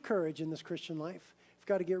have true courage in this Christian life, we've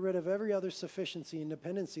got to get rid of every other sufficiency and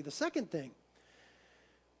dependency. The second thing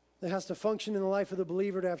that has to function in the life of the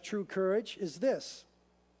believer to have true courage is this.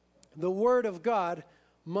 The Word of God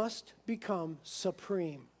must become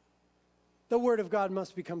supreme. The Word of God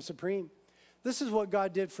must become supreme. This is what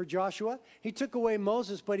God did for Joshua. He took away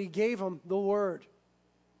Moses, but he gave him the Word.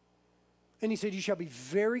 And he said, you shall be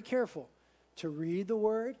very careful to read the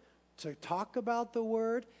Word, to talk about the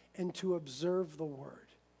Word, and to observe the Word.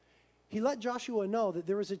 he let Joshua know that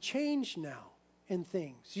there was a change now in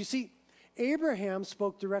things. You see, Abraham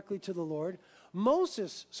spoke directly to the Lord.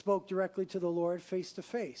 Moses spoke directly to the Lord face to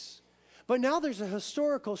face. But now there's a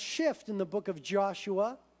historical shift in the book of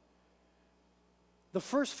Joshua. The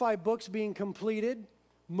first 5 books being completed,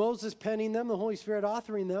 Moses penning them, the Holy Spirit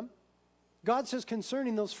authoring them. God says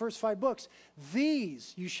concerning those first 5 books,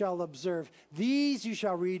 these you shall observe, these you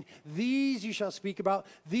shall read, these you shall speak about,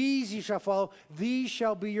 these you shall follow, these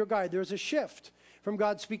shall be your guide. There's a shift from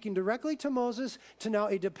God speaking directly to Moses to now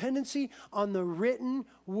a dependency on the written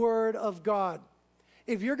word of God.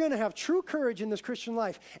 If you're going to have true courage in this Christian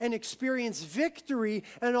life and experience victory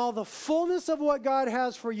and all the fullness of what God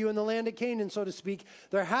has for you in the land of Canaan, so to speak,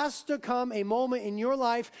 there has to come a moment in your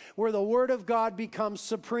life where the word of God becomes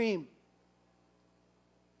supreme.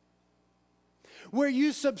 Where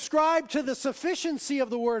you subscribe to the sufficiency of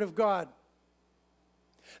the word of God.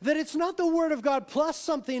 That it's not the word of God plus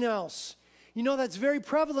something else. You know, that's very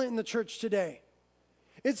prevalent in the church today.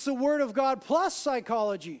 It's the word of God plus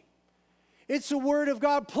psychology. It's the word of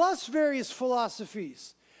God plus various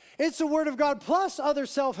philosophies. It's the word of God plus other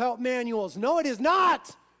self-help manuals. No, it is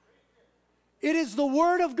not. It is the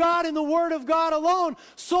word of God and the word of God alone.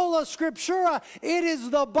 Sola Scriptura. It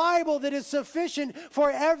is the Bible that is sufficient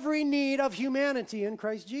for every need of humanity in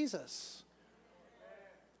Christ Jesus.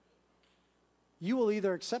 You will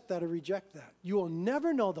either accept that or reject that. You will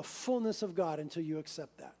never know the fullness of God until you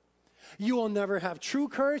accept that. You will never have true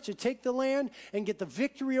courage to take the land and get the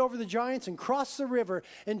victory over the giants and cross the river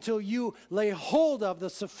until you lay hold of the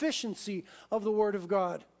sufficiency of the Word of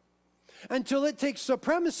God. Until it takes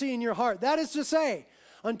supremacy in your heart. That is to say,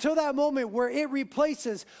 until that moment where it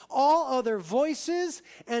replaces all other voices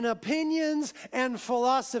and opinions and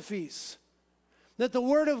philosophies. That the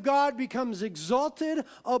Word of God becomes exalted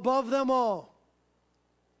above them all.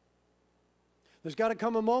 There's got to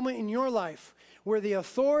come a moment in your life where the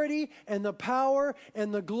authority and the power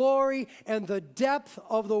and the glory and the depth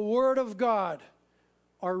of the Word of God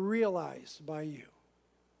are realized by you.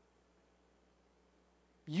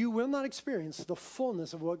 You will not experience the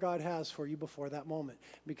fullness of what God has for you before that moment,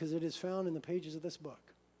 because it is found in the pages of this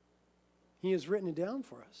book. He has written it down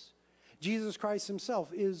for us. Jesus Christ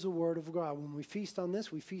himself is the Word of God. When we feast on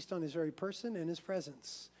this, we feast on his very person and his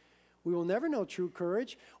presence. We will never know true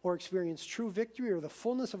courage or experience true victory or the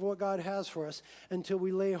fullness of what God has for us until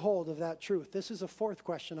we lay hold of that truth. This is a 4th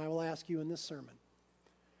question I will ask you in this sermon.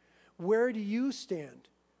 Where do you stand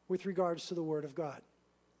with regards to the Word of God?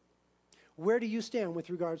 Where do you stand with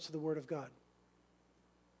regards to the Word of God?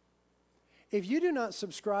 If you do not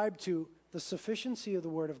subscribe to the sufficiency of the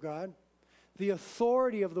Word of God, the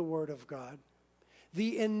authority of the Word of God,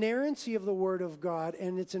 the inerrancy of the Word of God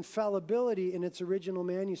and its infallibility in its original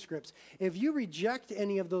manuscripts, if you reject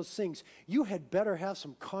any of those things, you had better have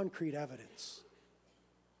some concrete evidence.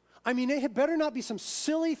 I mean, it had better not be some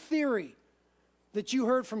silly theory that you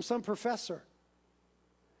heard from some professor.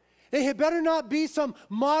 It had better not be some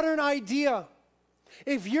modern idea.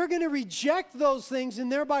 If you're going to reject those things and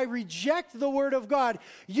thereby reject the Word of God,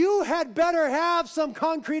 you had better have some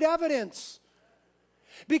concrete evidence.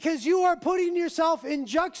 Because you are putting yourself in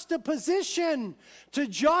juxtaposition to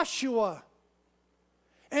Joshua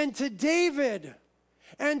and to David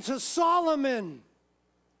and to Solomon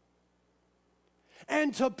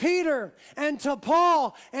and to Peter and to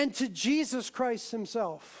Paul and to Jesus Christ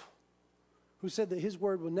himself, who said that his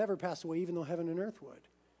word will never pass away even though heaven and earth would.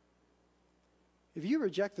 If you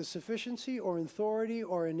reject the sufficiency or authority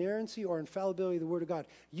or inerrancy or infallibility of the Word of God,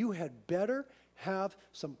 you had better have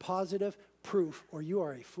some positive proof or you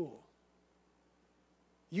are a fool.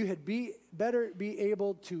 You had better be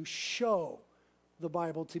able to show the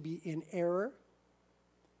Bible to be in error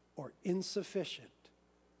or insufficient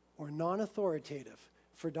or non-authoritative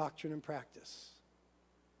for doctrine and practice.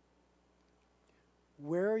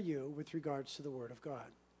 Where are you with regards to the Word of God?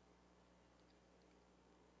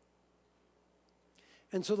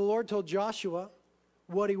 And so the Lord told Joshua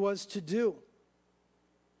what he was to do.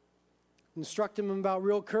 Instructed him about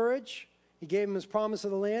real courage. He gave him his promise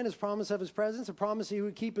of the land, his promise of his presence, a promise he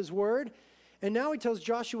would keep his word. And now he tells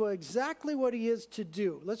Joshua exactly what he is to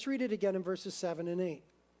do. Let's read it again in verses 7 and 8.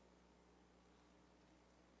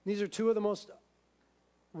 These are 2 of the most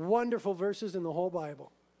wonderful verses in the whole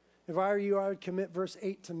Bible. If I were you, I would commit verse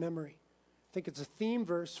 8 to memory. I think it's a theme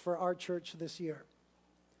verse for our church this year.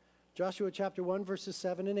 Joshua chapter 1, verses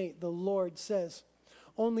 7 and 8. The Lord says,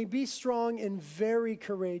 "Only be strong and very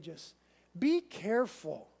courageous. Be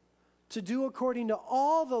careful to do according to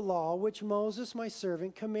all the law which Moses my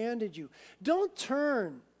servant commanded you. Don't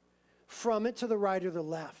turn from it to the right or the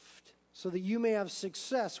left, so that you may have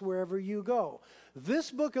success wherever you go.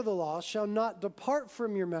 This book of the law shall not depart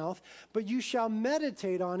from your mouth, but you shall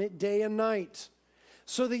meditate on it day and night,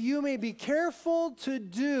 so that you may be careful to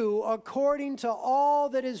do according to all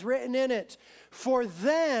that is written in it. For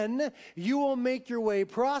then you will make your way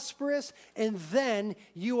prosperous, and then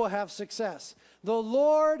you will have success. The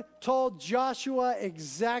Lord told Joshua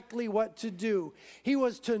exactly what to do. He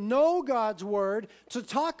was to know God's word, to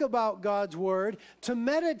talk about God's word, to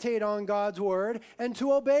meditate on God's word, and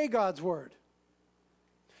to obey God's word.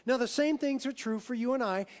 Now, the same things are true for you and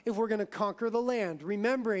I if we're going to conquer the land.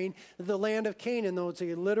 Remembering the land of Canaan, though it's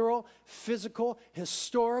a literal, physical,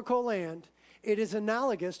 historical land, it is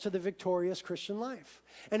analogous to the victorious Christian life.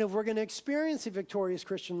 And if we're going to experience a victorious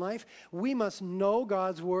Christian life, we must know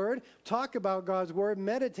God's word, talk about God's word,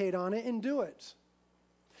 meditate on it, and do it.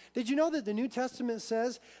 Did you know that the New Testament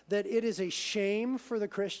says that it is a shame for the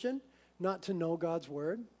Christian not to know God's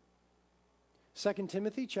word? 2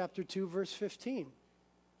 Timothy chapter 2, verse 15.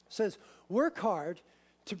 Says, work hard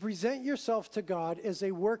to present yourself to God as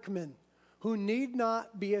a workman who need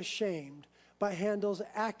not be ashamed, but handles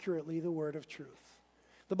accurately the word of truth.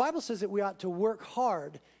 The Bible says that we ought to work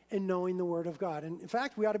hard in knowing the word of God. And in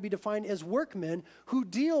fact, we ought to be defined as workmen who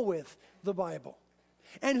deal with the Bible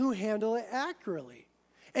and who handle it accurately.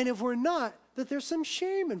 And if we're not, that there's some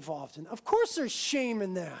shame involved in it. Of course there's shame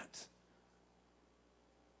in that.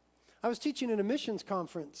 I was teaching at a missions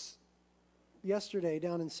conference yesterday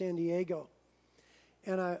down in San Diego,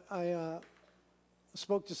 and I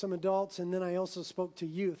spoke to some adults, and then I also spoke to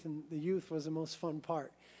youth, and the youth was the most fun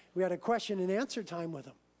part. We had a question and answer time with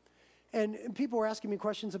them, and people were asking me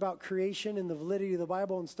questions about creation and the validity of the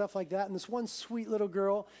Bible and stuff like that, and this one sweet little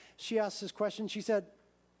girl, she asked this question. She said,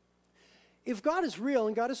 if God is real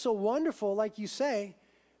and God is so wonderful like you say,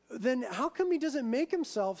 then how come he doesn't make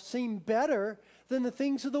himself seem better than the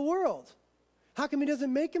things of the world? How come he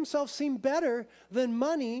doesn't make himself seem better than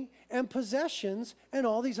money and possessions and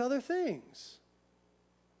all these other things?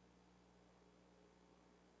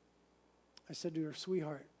 I said to her,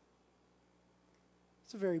 sweetheart,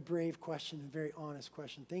 it's a very brave question and very honest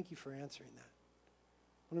question. Thank you for answering that.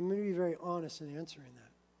 But I'm going to be very honest in answering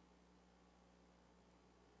that.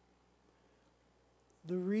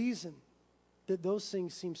 The reason that those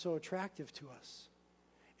things seem so attractive to us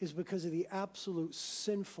is because of the absolute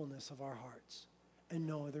sinfulness of our hearts, and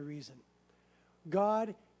no other reason.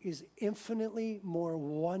 God is infinitely more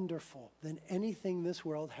wonderful than anything this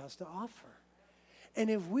world has to offer. And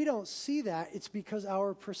if we don't see that, it's because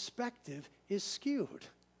our perspective is skewed.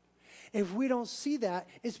 If we don't see that,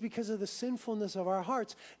 it's because of the sinfulness of our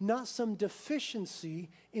hearts, not some deficiency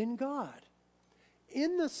in God.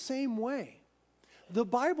 In the same way, the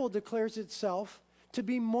Bible declares itself to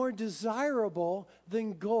be more desirable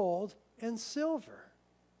than gold and silver.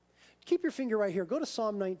 Keep your finger right here. Go to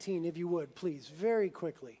Psalm 19, if you would, please, very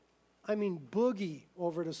quickly. I mean, boogie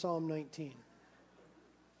over to Psalm 19.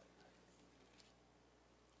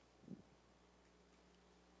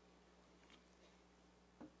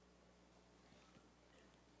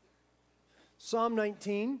 Psalm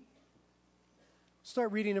 19,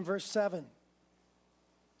 start reading in verse 7.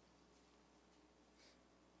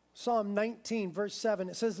 Psalm 19, verse 7,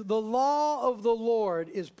 it says, the law of the Lord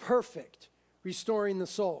is perfect, restoring the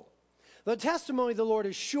soul. The testimony of the Lord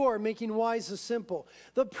is sure, making wise the simple.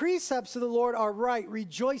 The precepts of the Lord are right,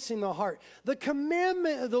 rejoicing the heart. The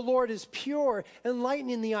commandment of the Lord is pure,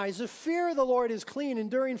 enlightening the eyes. The fear of the Lord is clean,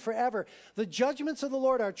 enduring forever. The judgments of the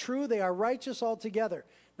Lord are true, they are righteous altogether.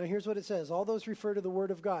 Now here's what it says. All those refer to the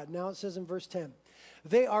word of God. Now it says in verse 10,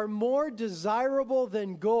 they are more desirable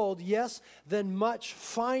than gold, yes, than much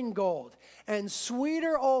fine gold, and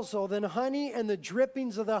sweeter also than honey and the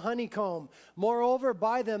drippings of the honeycomb. Moreover,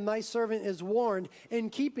 by them thy servant is warned. In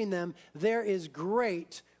keeping them, there is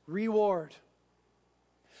great reward.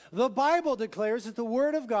 The Bible declares that the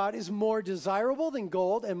word of God is more desirable than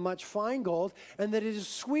gold and much fine gold, and that it is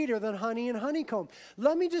sweeter than honey and honeycomb.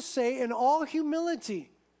 Let me just say in all humility,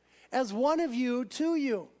 as one of you to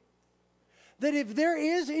you, that if there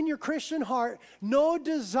is in your Christian heart no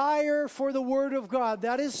desire for the word of God,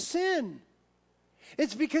 that is sin.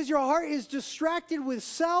 It's because your heart is distracted with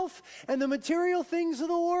self and the material things of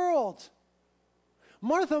the world.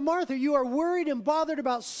 Martha, Martha, you are worried and bothered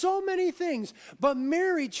about so many things, but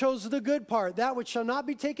Mary chose the good part, that which shall not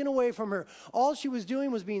be taken away from her. All she was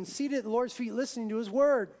doing was being seated at the Lord's feet, listening to his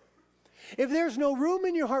word. If there's no room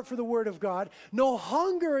in your heart for the word of God, no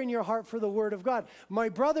hunger in your heart for the word of God, my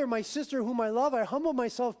brother, my sister, whom I love, I humble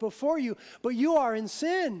myself before you, but you are in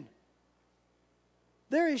sin.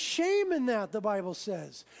 There is shame in that, the Bible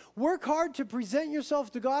says. Work hard to present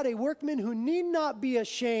yourself to God, a workman who need not be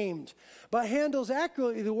ashamed, but handles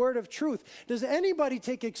accurately the word of truth. Does anybody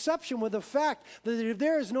take exception with the fact that if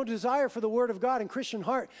there is no desire for the word of God in Christian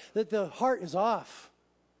heart, that the heart is off?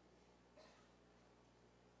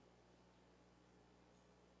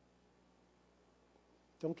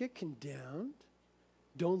 Don't get condemned.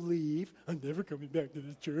 Don't leave. I'm never coming back to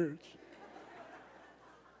this church.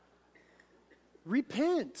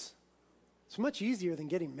 Repent. It's much easier than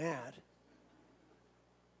getting mad.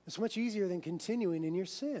 It's much easier than continuing in your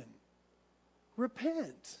sin.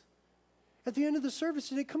 Repent. At the end of the service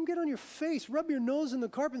today, come get on your face, rub your nose in the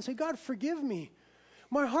carpet and say, God, forgive me.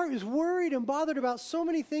 My heart is worried and bothered about so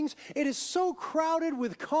many things. It is so crowded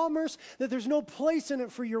with commerce that there's no place in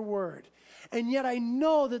it for your word. And yet I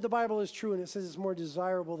know that the Bible is true, and it says it's more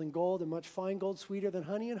desirable than gold and much fine gold, sweeter than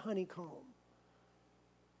honey and honeycomb.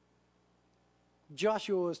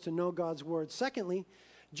 Joshua was to know God's word. Secondly,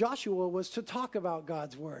 Joshua was to talk about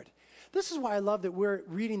God's word. This is why I love that we're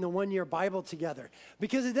reading the one-year Bible together,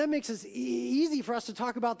 because it then makes it easy for us to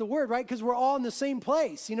talk about the word, right? Because we're all in the same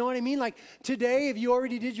place. You know what I mean? Like today, if you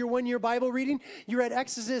already did your one-year Bible reading, you're at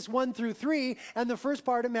Exodus 1 through 3 and the first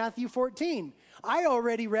part of Matthew 14. I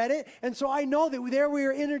already read it, and so I know that there we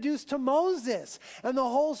are introduced to Moses and the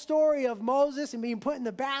whole story of Moses and being put in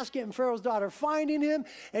the basket and Pharaoh's daughter finding him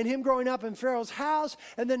and him growing up in Pharaoh's house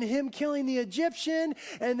and then him killing the Egyptian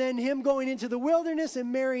and then him going into the wilderness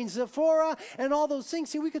and marrying Zipporah and all those things.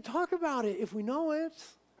 See, we could talk about it if we know it.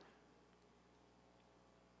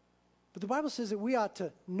 But the Bible says that we ought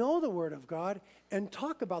to know the Word of God and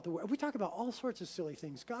talk about the Word. We talk about all sorts of silly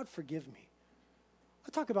things. God, forgive me. I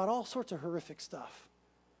talk about all sorts of horrific stuff.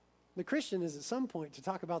 The Christian is at some point to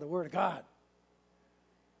talk about the Word of God.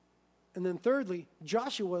 And then thirdly,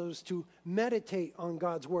 Joshua was to meditate on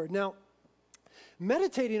God's Word. Now,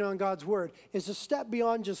 meditating on God's Word is a step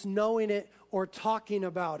beyond just knowing it or talking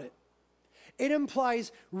about it. It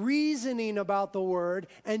implies reasoning about the Word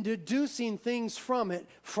and deducing things from it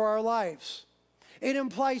for our lives. It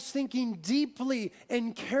implies thinking deeply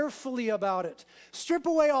and carefully about it. Strip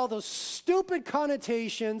away all those stupid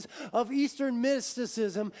connotations of Eastern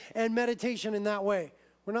mysticism and meditation in that way.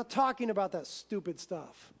 We're not talking about that stupid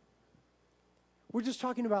stuff. We're just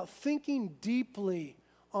talking about thinking deeply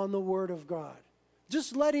on the Word of God.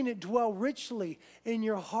 Just letting it dwell richly in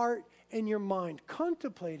your heart and your mind.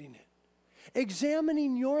 Contemplating it.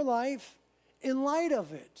 Examining your life in light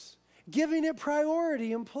of it. Giving it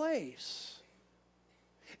priority and place.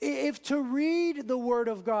 If to read the Word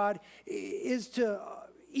of God is to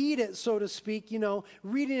eat it, so to speak,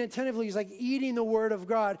 reading attentively is like eating the Word of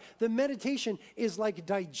God, the meditation is like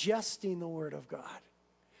digesting the Word of God.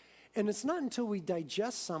 And it's not until we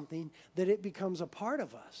digest something that it becomes a part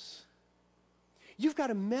of us. You've got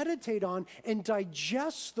to meditate on and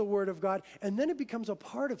digest the Word of God, and then it becomes a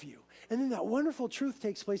part of you. And then that wonderful truth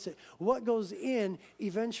takes place that what goes in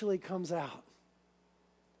eventually comes out.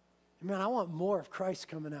 Man, I want more of Christ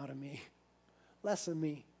coming out of me, less of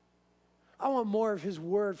me. I want more of His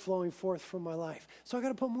Word flowing forth from my life. So I got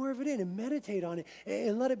to put more of it in and meditate on it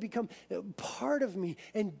and let it become part of me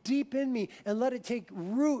and deep in me and let it take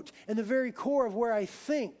root in the very core of where I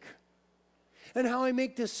think and how I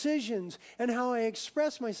make decisions and how I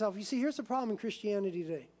express myself. You see, here's the problem in Christianity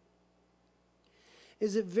today,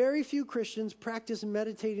 is that very few Christians practice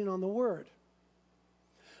meditating on the Word.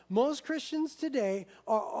 Most Christians today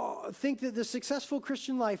think that the successful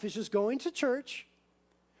Christian life is just going to church,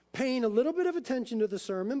 paying a little bit of attention to the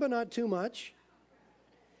sermon, but not too much,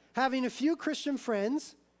 having a few Christian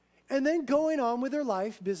friends, and then going on with their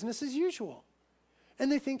life business as usual.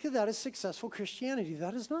 And they think that that is successful Christianity.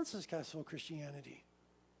 That is not successful Christianity.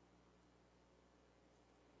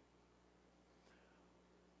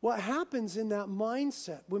 What happens in that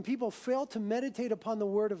mindset when people fail to meditate upon the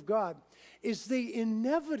Word of God is they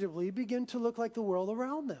inevitably begin to look like the world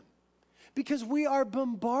around them. Because we are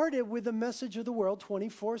bombarded with the message of the world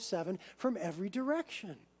 24/7 from every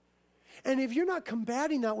direction. And if you're not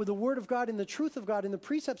combating that with the Word of God and the truth of God and the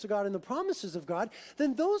precepts of God and the promises of God,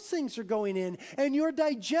 then those things are going in and you're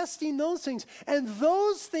digesting those things. And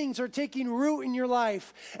those things are taking root in your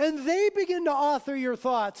life. And they begin to author your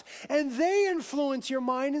thoughts. And they influence your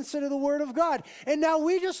mind instead of the Word of God. And now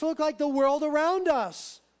we just look like the world around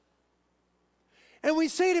us. And we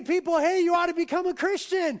say to people, hey, you ought to become a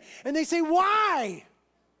Christian. And they say, why?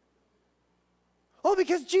 Oh,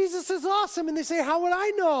 because Jesus is awesome. And they say, how would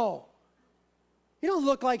I know? You don't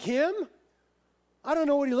look like Him. I don't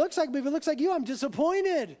know what He looks like, but if He looks like you, I'm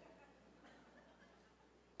disappointed.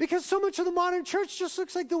 Because so much of the modern church just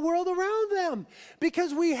looks like the world around them.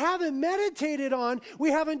 Because we haven't meditated on, we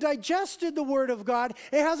haven't digested the Word of God.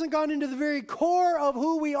 It hasn't gone into the very core of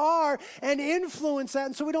who we are and influenced that.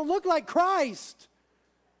 And so we don't look like Christ.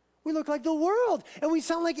 We look like the world. And we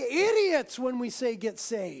sound like idiots when we say get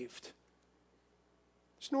saved.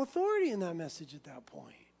 There's no authority in that message at that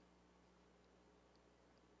point.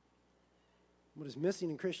 What is missing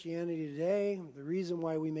in Christianity today, the reason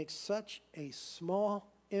why we make such a small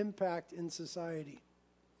impact in society,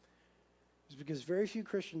 is because very few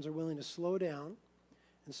Christians are willing to slow down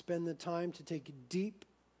and spend the time to take deep,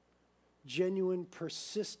 genuine,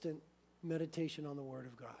 persistent meditation on the Word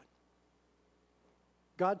of God.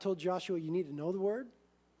 God told Joshua, you need to know the Word,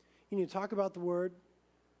 you need to talk about the Word,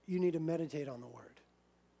 you need to meditate on the Word.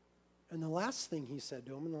 And the last thing he said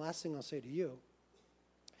to him, and the last thing I'll say to you,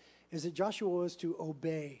 is that Joshua was to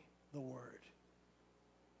obey the Word.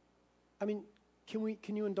 I mean,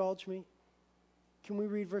 can you indulge me? Can we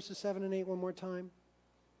read verses 7 and 8 one more time?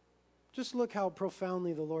 Just look how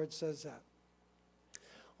profoundly the Lord says that.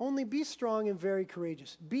 Only be strong and very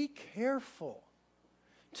courageous. Be careful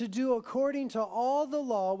to do according to all the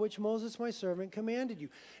law which Moses my servant commanded you.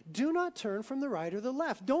 Do not turn from the right or the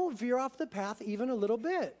left. Don't veer off the path even a little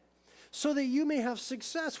bit, so that you may have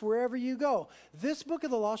success wherever you go. This book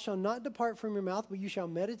of the law shall not depart from your mouth, but you shall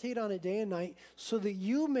meditate on it day and night, so that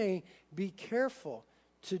you may be careful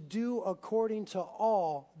to do according to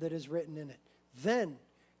all that is written in it. Then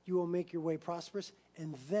you will make your way prosperous,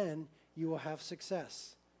 and then you will have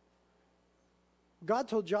success. God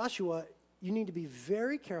told Joshua, you need to be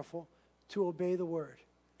very careful to obey the Word.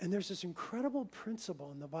 And there's this incredible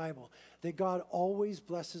principle in the Bible that God always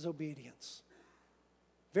blesses obedience.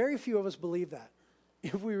 Very few of us believe that.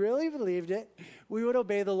 If we really believed it, we would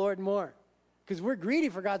obey the Lord more. Because we're greedy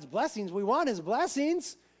for God's blessings. We want His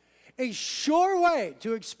blessings. A sure way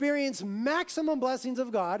to experience maximum blessings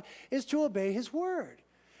of God is to obey His Word.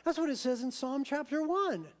 That's what it says in Psalm chapter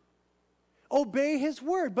 1. Obey His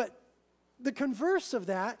Word. But the converse of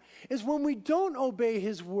that is when we don't obey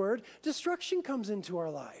His Word, destruction comes into our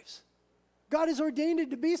lives. God has ordained it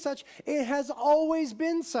to be such. It has always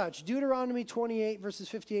been such. Deuteronomy 28, verses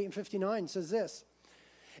 58 and 59 says this: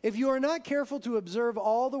 if you are not careful to observe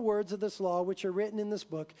all the words of this law which are written in this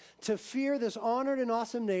book, to fear this honored and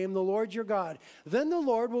awesome name, the Lord your God, then the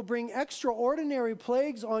Lord will bring extraordinary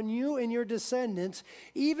plagues on you and your descendants,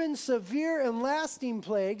 even severe and lasting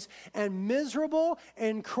plagues, and miserable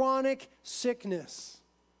and chronic sickness.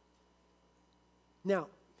 Now,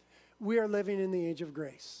 we are living in the age of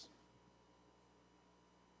grace.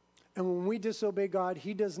 And when we disobey God,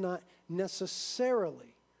 He does not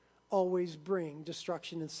necessarily always bring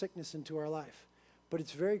destruction and sickness into our life. But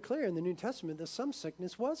it's very clear in the New Testament that some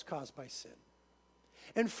sickness was caused by sin.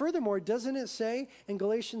 And furthermore, doesn't it say in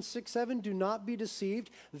Galatians 6:7, do not be deceived,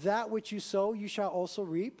 that which you sow you shall also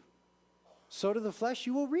reap? Sow to the flesh,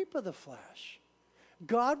 you will reap of the flesh.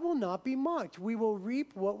 God will not be mocked. We will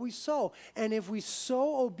reap what we sow. And if we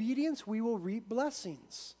sow obedience, we will reap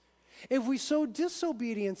blessings. If we sow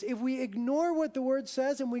disobedience, if we ignore what the Word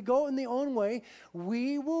says and we go in the own way,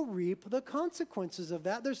 we will reap the consequences of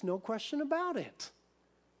that. There's no question about it.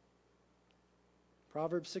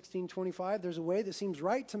 Proverbs 16:25, there's a way that seems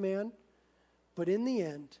right to man, but in the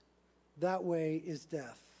end, that way is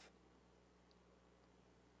death.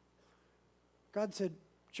 God said,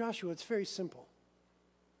 Joshua, it's very simple.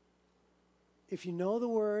 If you know the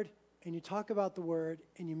Word and you talk about the Word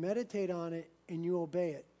and you meditate on it and you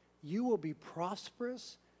obey it, you will be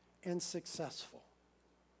prosperous and successful.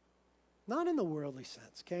 Not in the worldly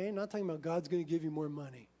sense, okay? Not talking about God's going to give you more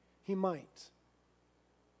money. He might.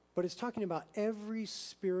 But it's talking about every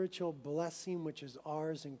spiritual blessing which is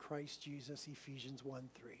ours in Christ Jesus, Ephesians 1:3.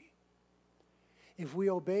 If we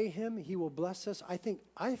obey Him, He will bless us, I think,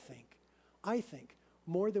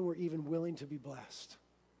 more than we're even willing to be blessed.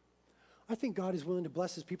 I think God is willing to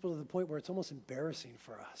bless His people to the point where it's almost embarrassing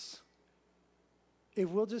for us. If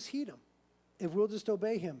we'll just heed Him, if we'll just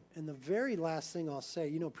obey Him. And the very last thing I'll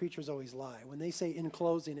say, preachers always lie. When they say in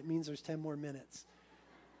closing, it means there's 10 more minutes.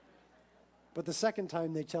 But the second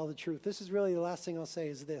time they tell the truth. This is really the last thing I'll say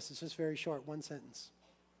is this. It's just very short, one sentence.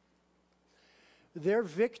 Their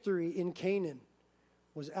victory in Canaan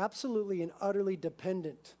was absolutely and utterly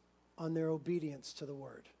dependent on their obedience to the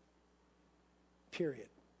Word. Period.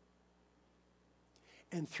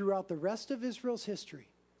 And throughout the rest of Israel's history,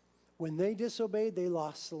 when they disobeyed, they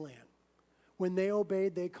lost the land. When they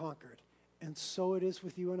obeyed, they conquered. And so it is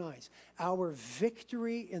with you and I. Our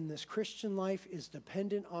victory in this Christian life is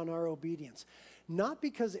dependent on our obedience. Not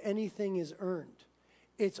because anything is earned.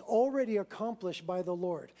 It's already accomplished by the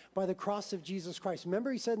Lord, by the cross of Jesus Christ.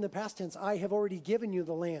 Remember, he said in the past tense, I have already given you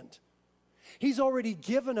the land. He's already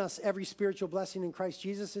given us every spiritual blessing in Christ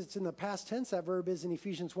Jesus. It's in the past tense. That verb is in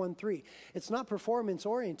Ephesians 1:3. It's not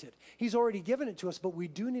performance-oriented. He's already given it to us, but we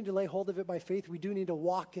do need to lay hold of it by faith. We do need to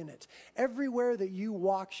walk in it. Everywhere that you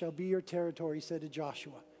walk shall be your territory, he said to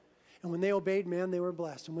Joshua. And when they obeyed man, they were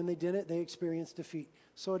blessed. And when they didn't, they experienced defeat.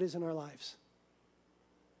 So it is in our lives.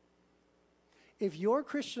 If your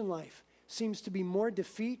Christian life seems to be more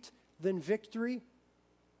defeat than victory,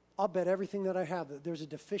 I'll bet everything that I have that there's a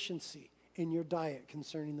deficiency in your diet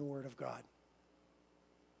concerning the Word of God.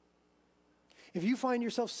 If you find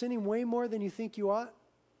yourself sinning way more than you think you ought,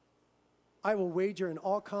 I will wager in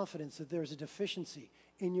all confidence that there's a deficiency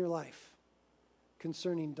in your life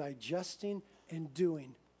concerning digesting and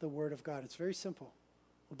doing the Word of God. It's very simple.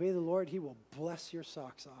 Obey the Lord, he will bless your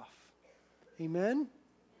socks off. Amen?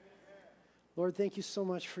 Lord, thank you so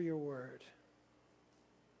much for your Word.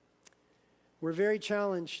 We're very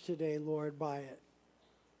challenged today, Lord, by it,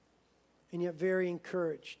 and yet very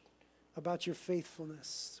encouraged about your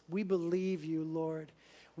faithfulness. We believe you, Lord.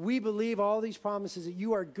 We believe all these promises that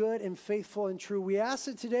you are good and faithful and true. We ask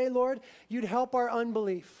that today, Lord, you'd help our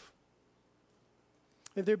unbelief.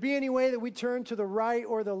 If there be any way that we turn to the right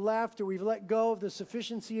or the left, or we've let go of the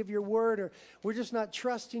sufficiency of your word, or we're just not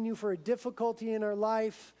trusting you for a difficulty in our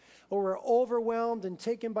life, or we're overwhelmed and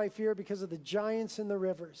taken by fear because of the giants in the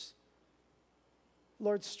rivers,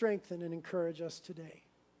 Lord, strengthen and encourage us today.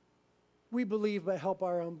 We believe, but help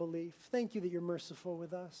our unbelief. Thank you that you're merciful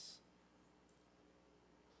with us.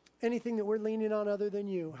 Anything that we're leaning on other than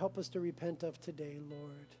you, help us to repent of today,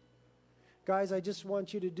 Lord. Guys, I just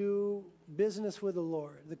want you to do business with the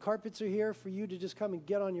Lord. The carpets are here for you to just come and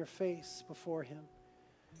get on your face before him.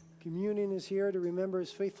 Communion is here to remember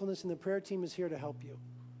his faithfulness, and the prayer team is here to help you.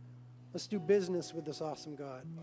 Let's do business with this awesome God.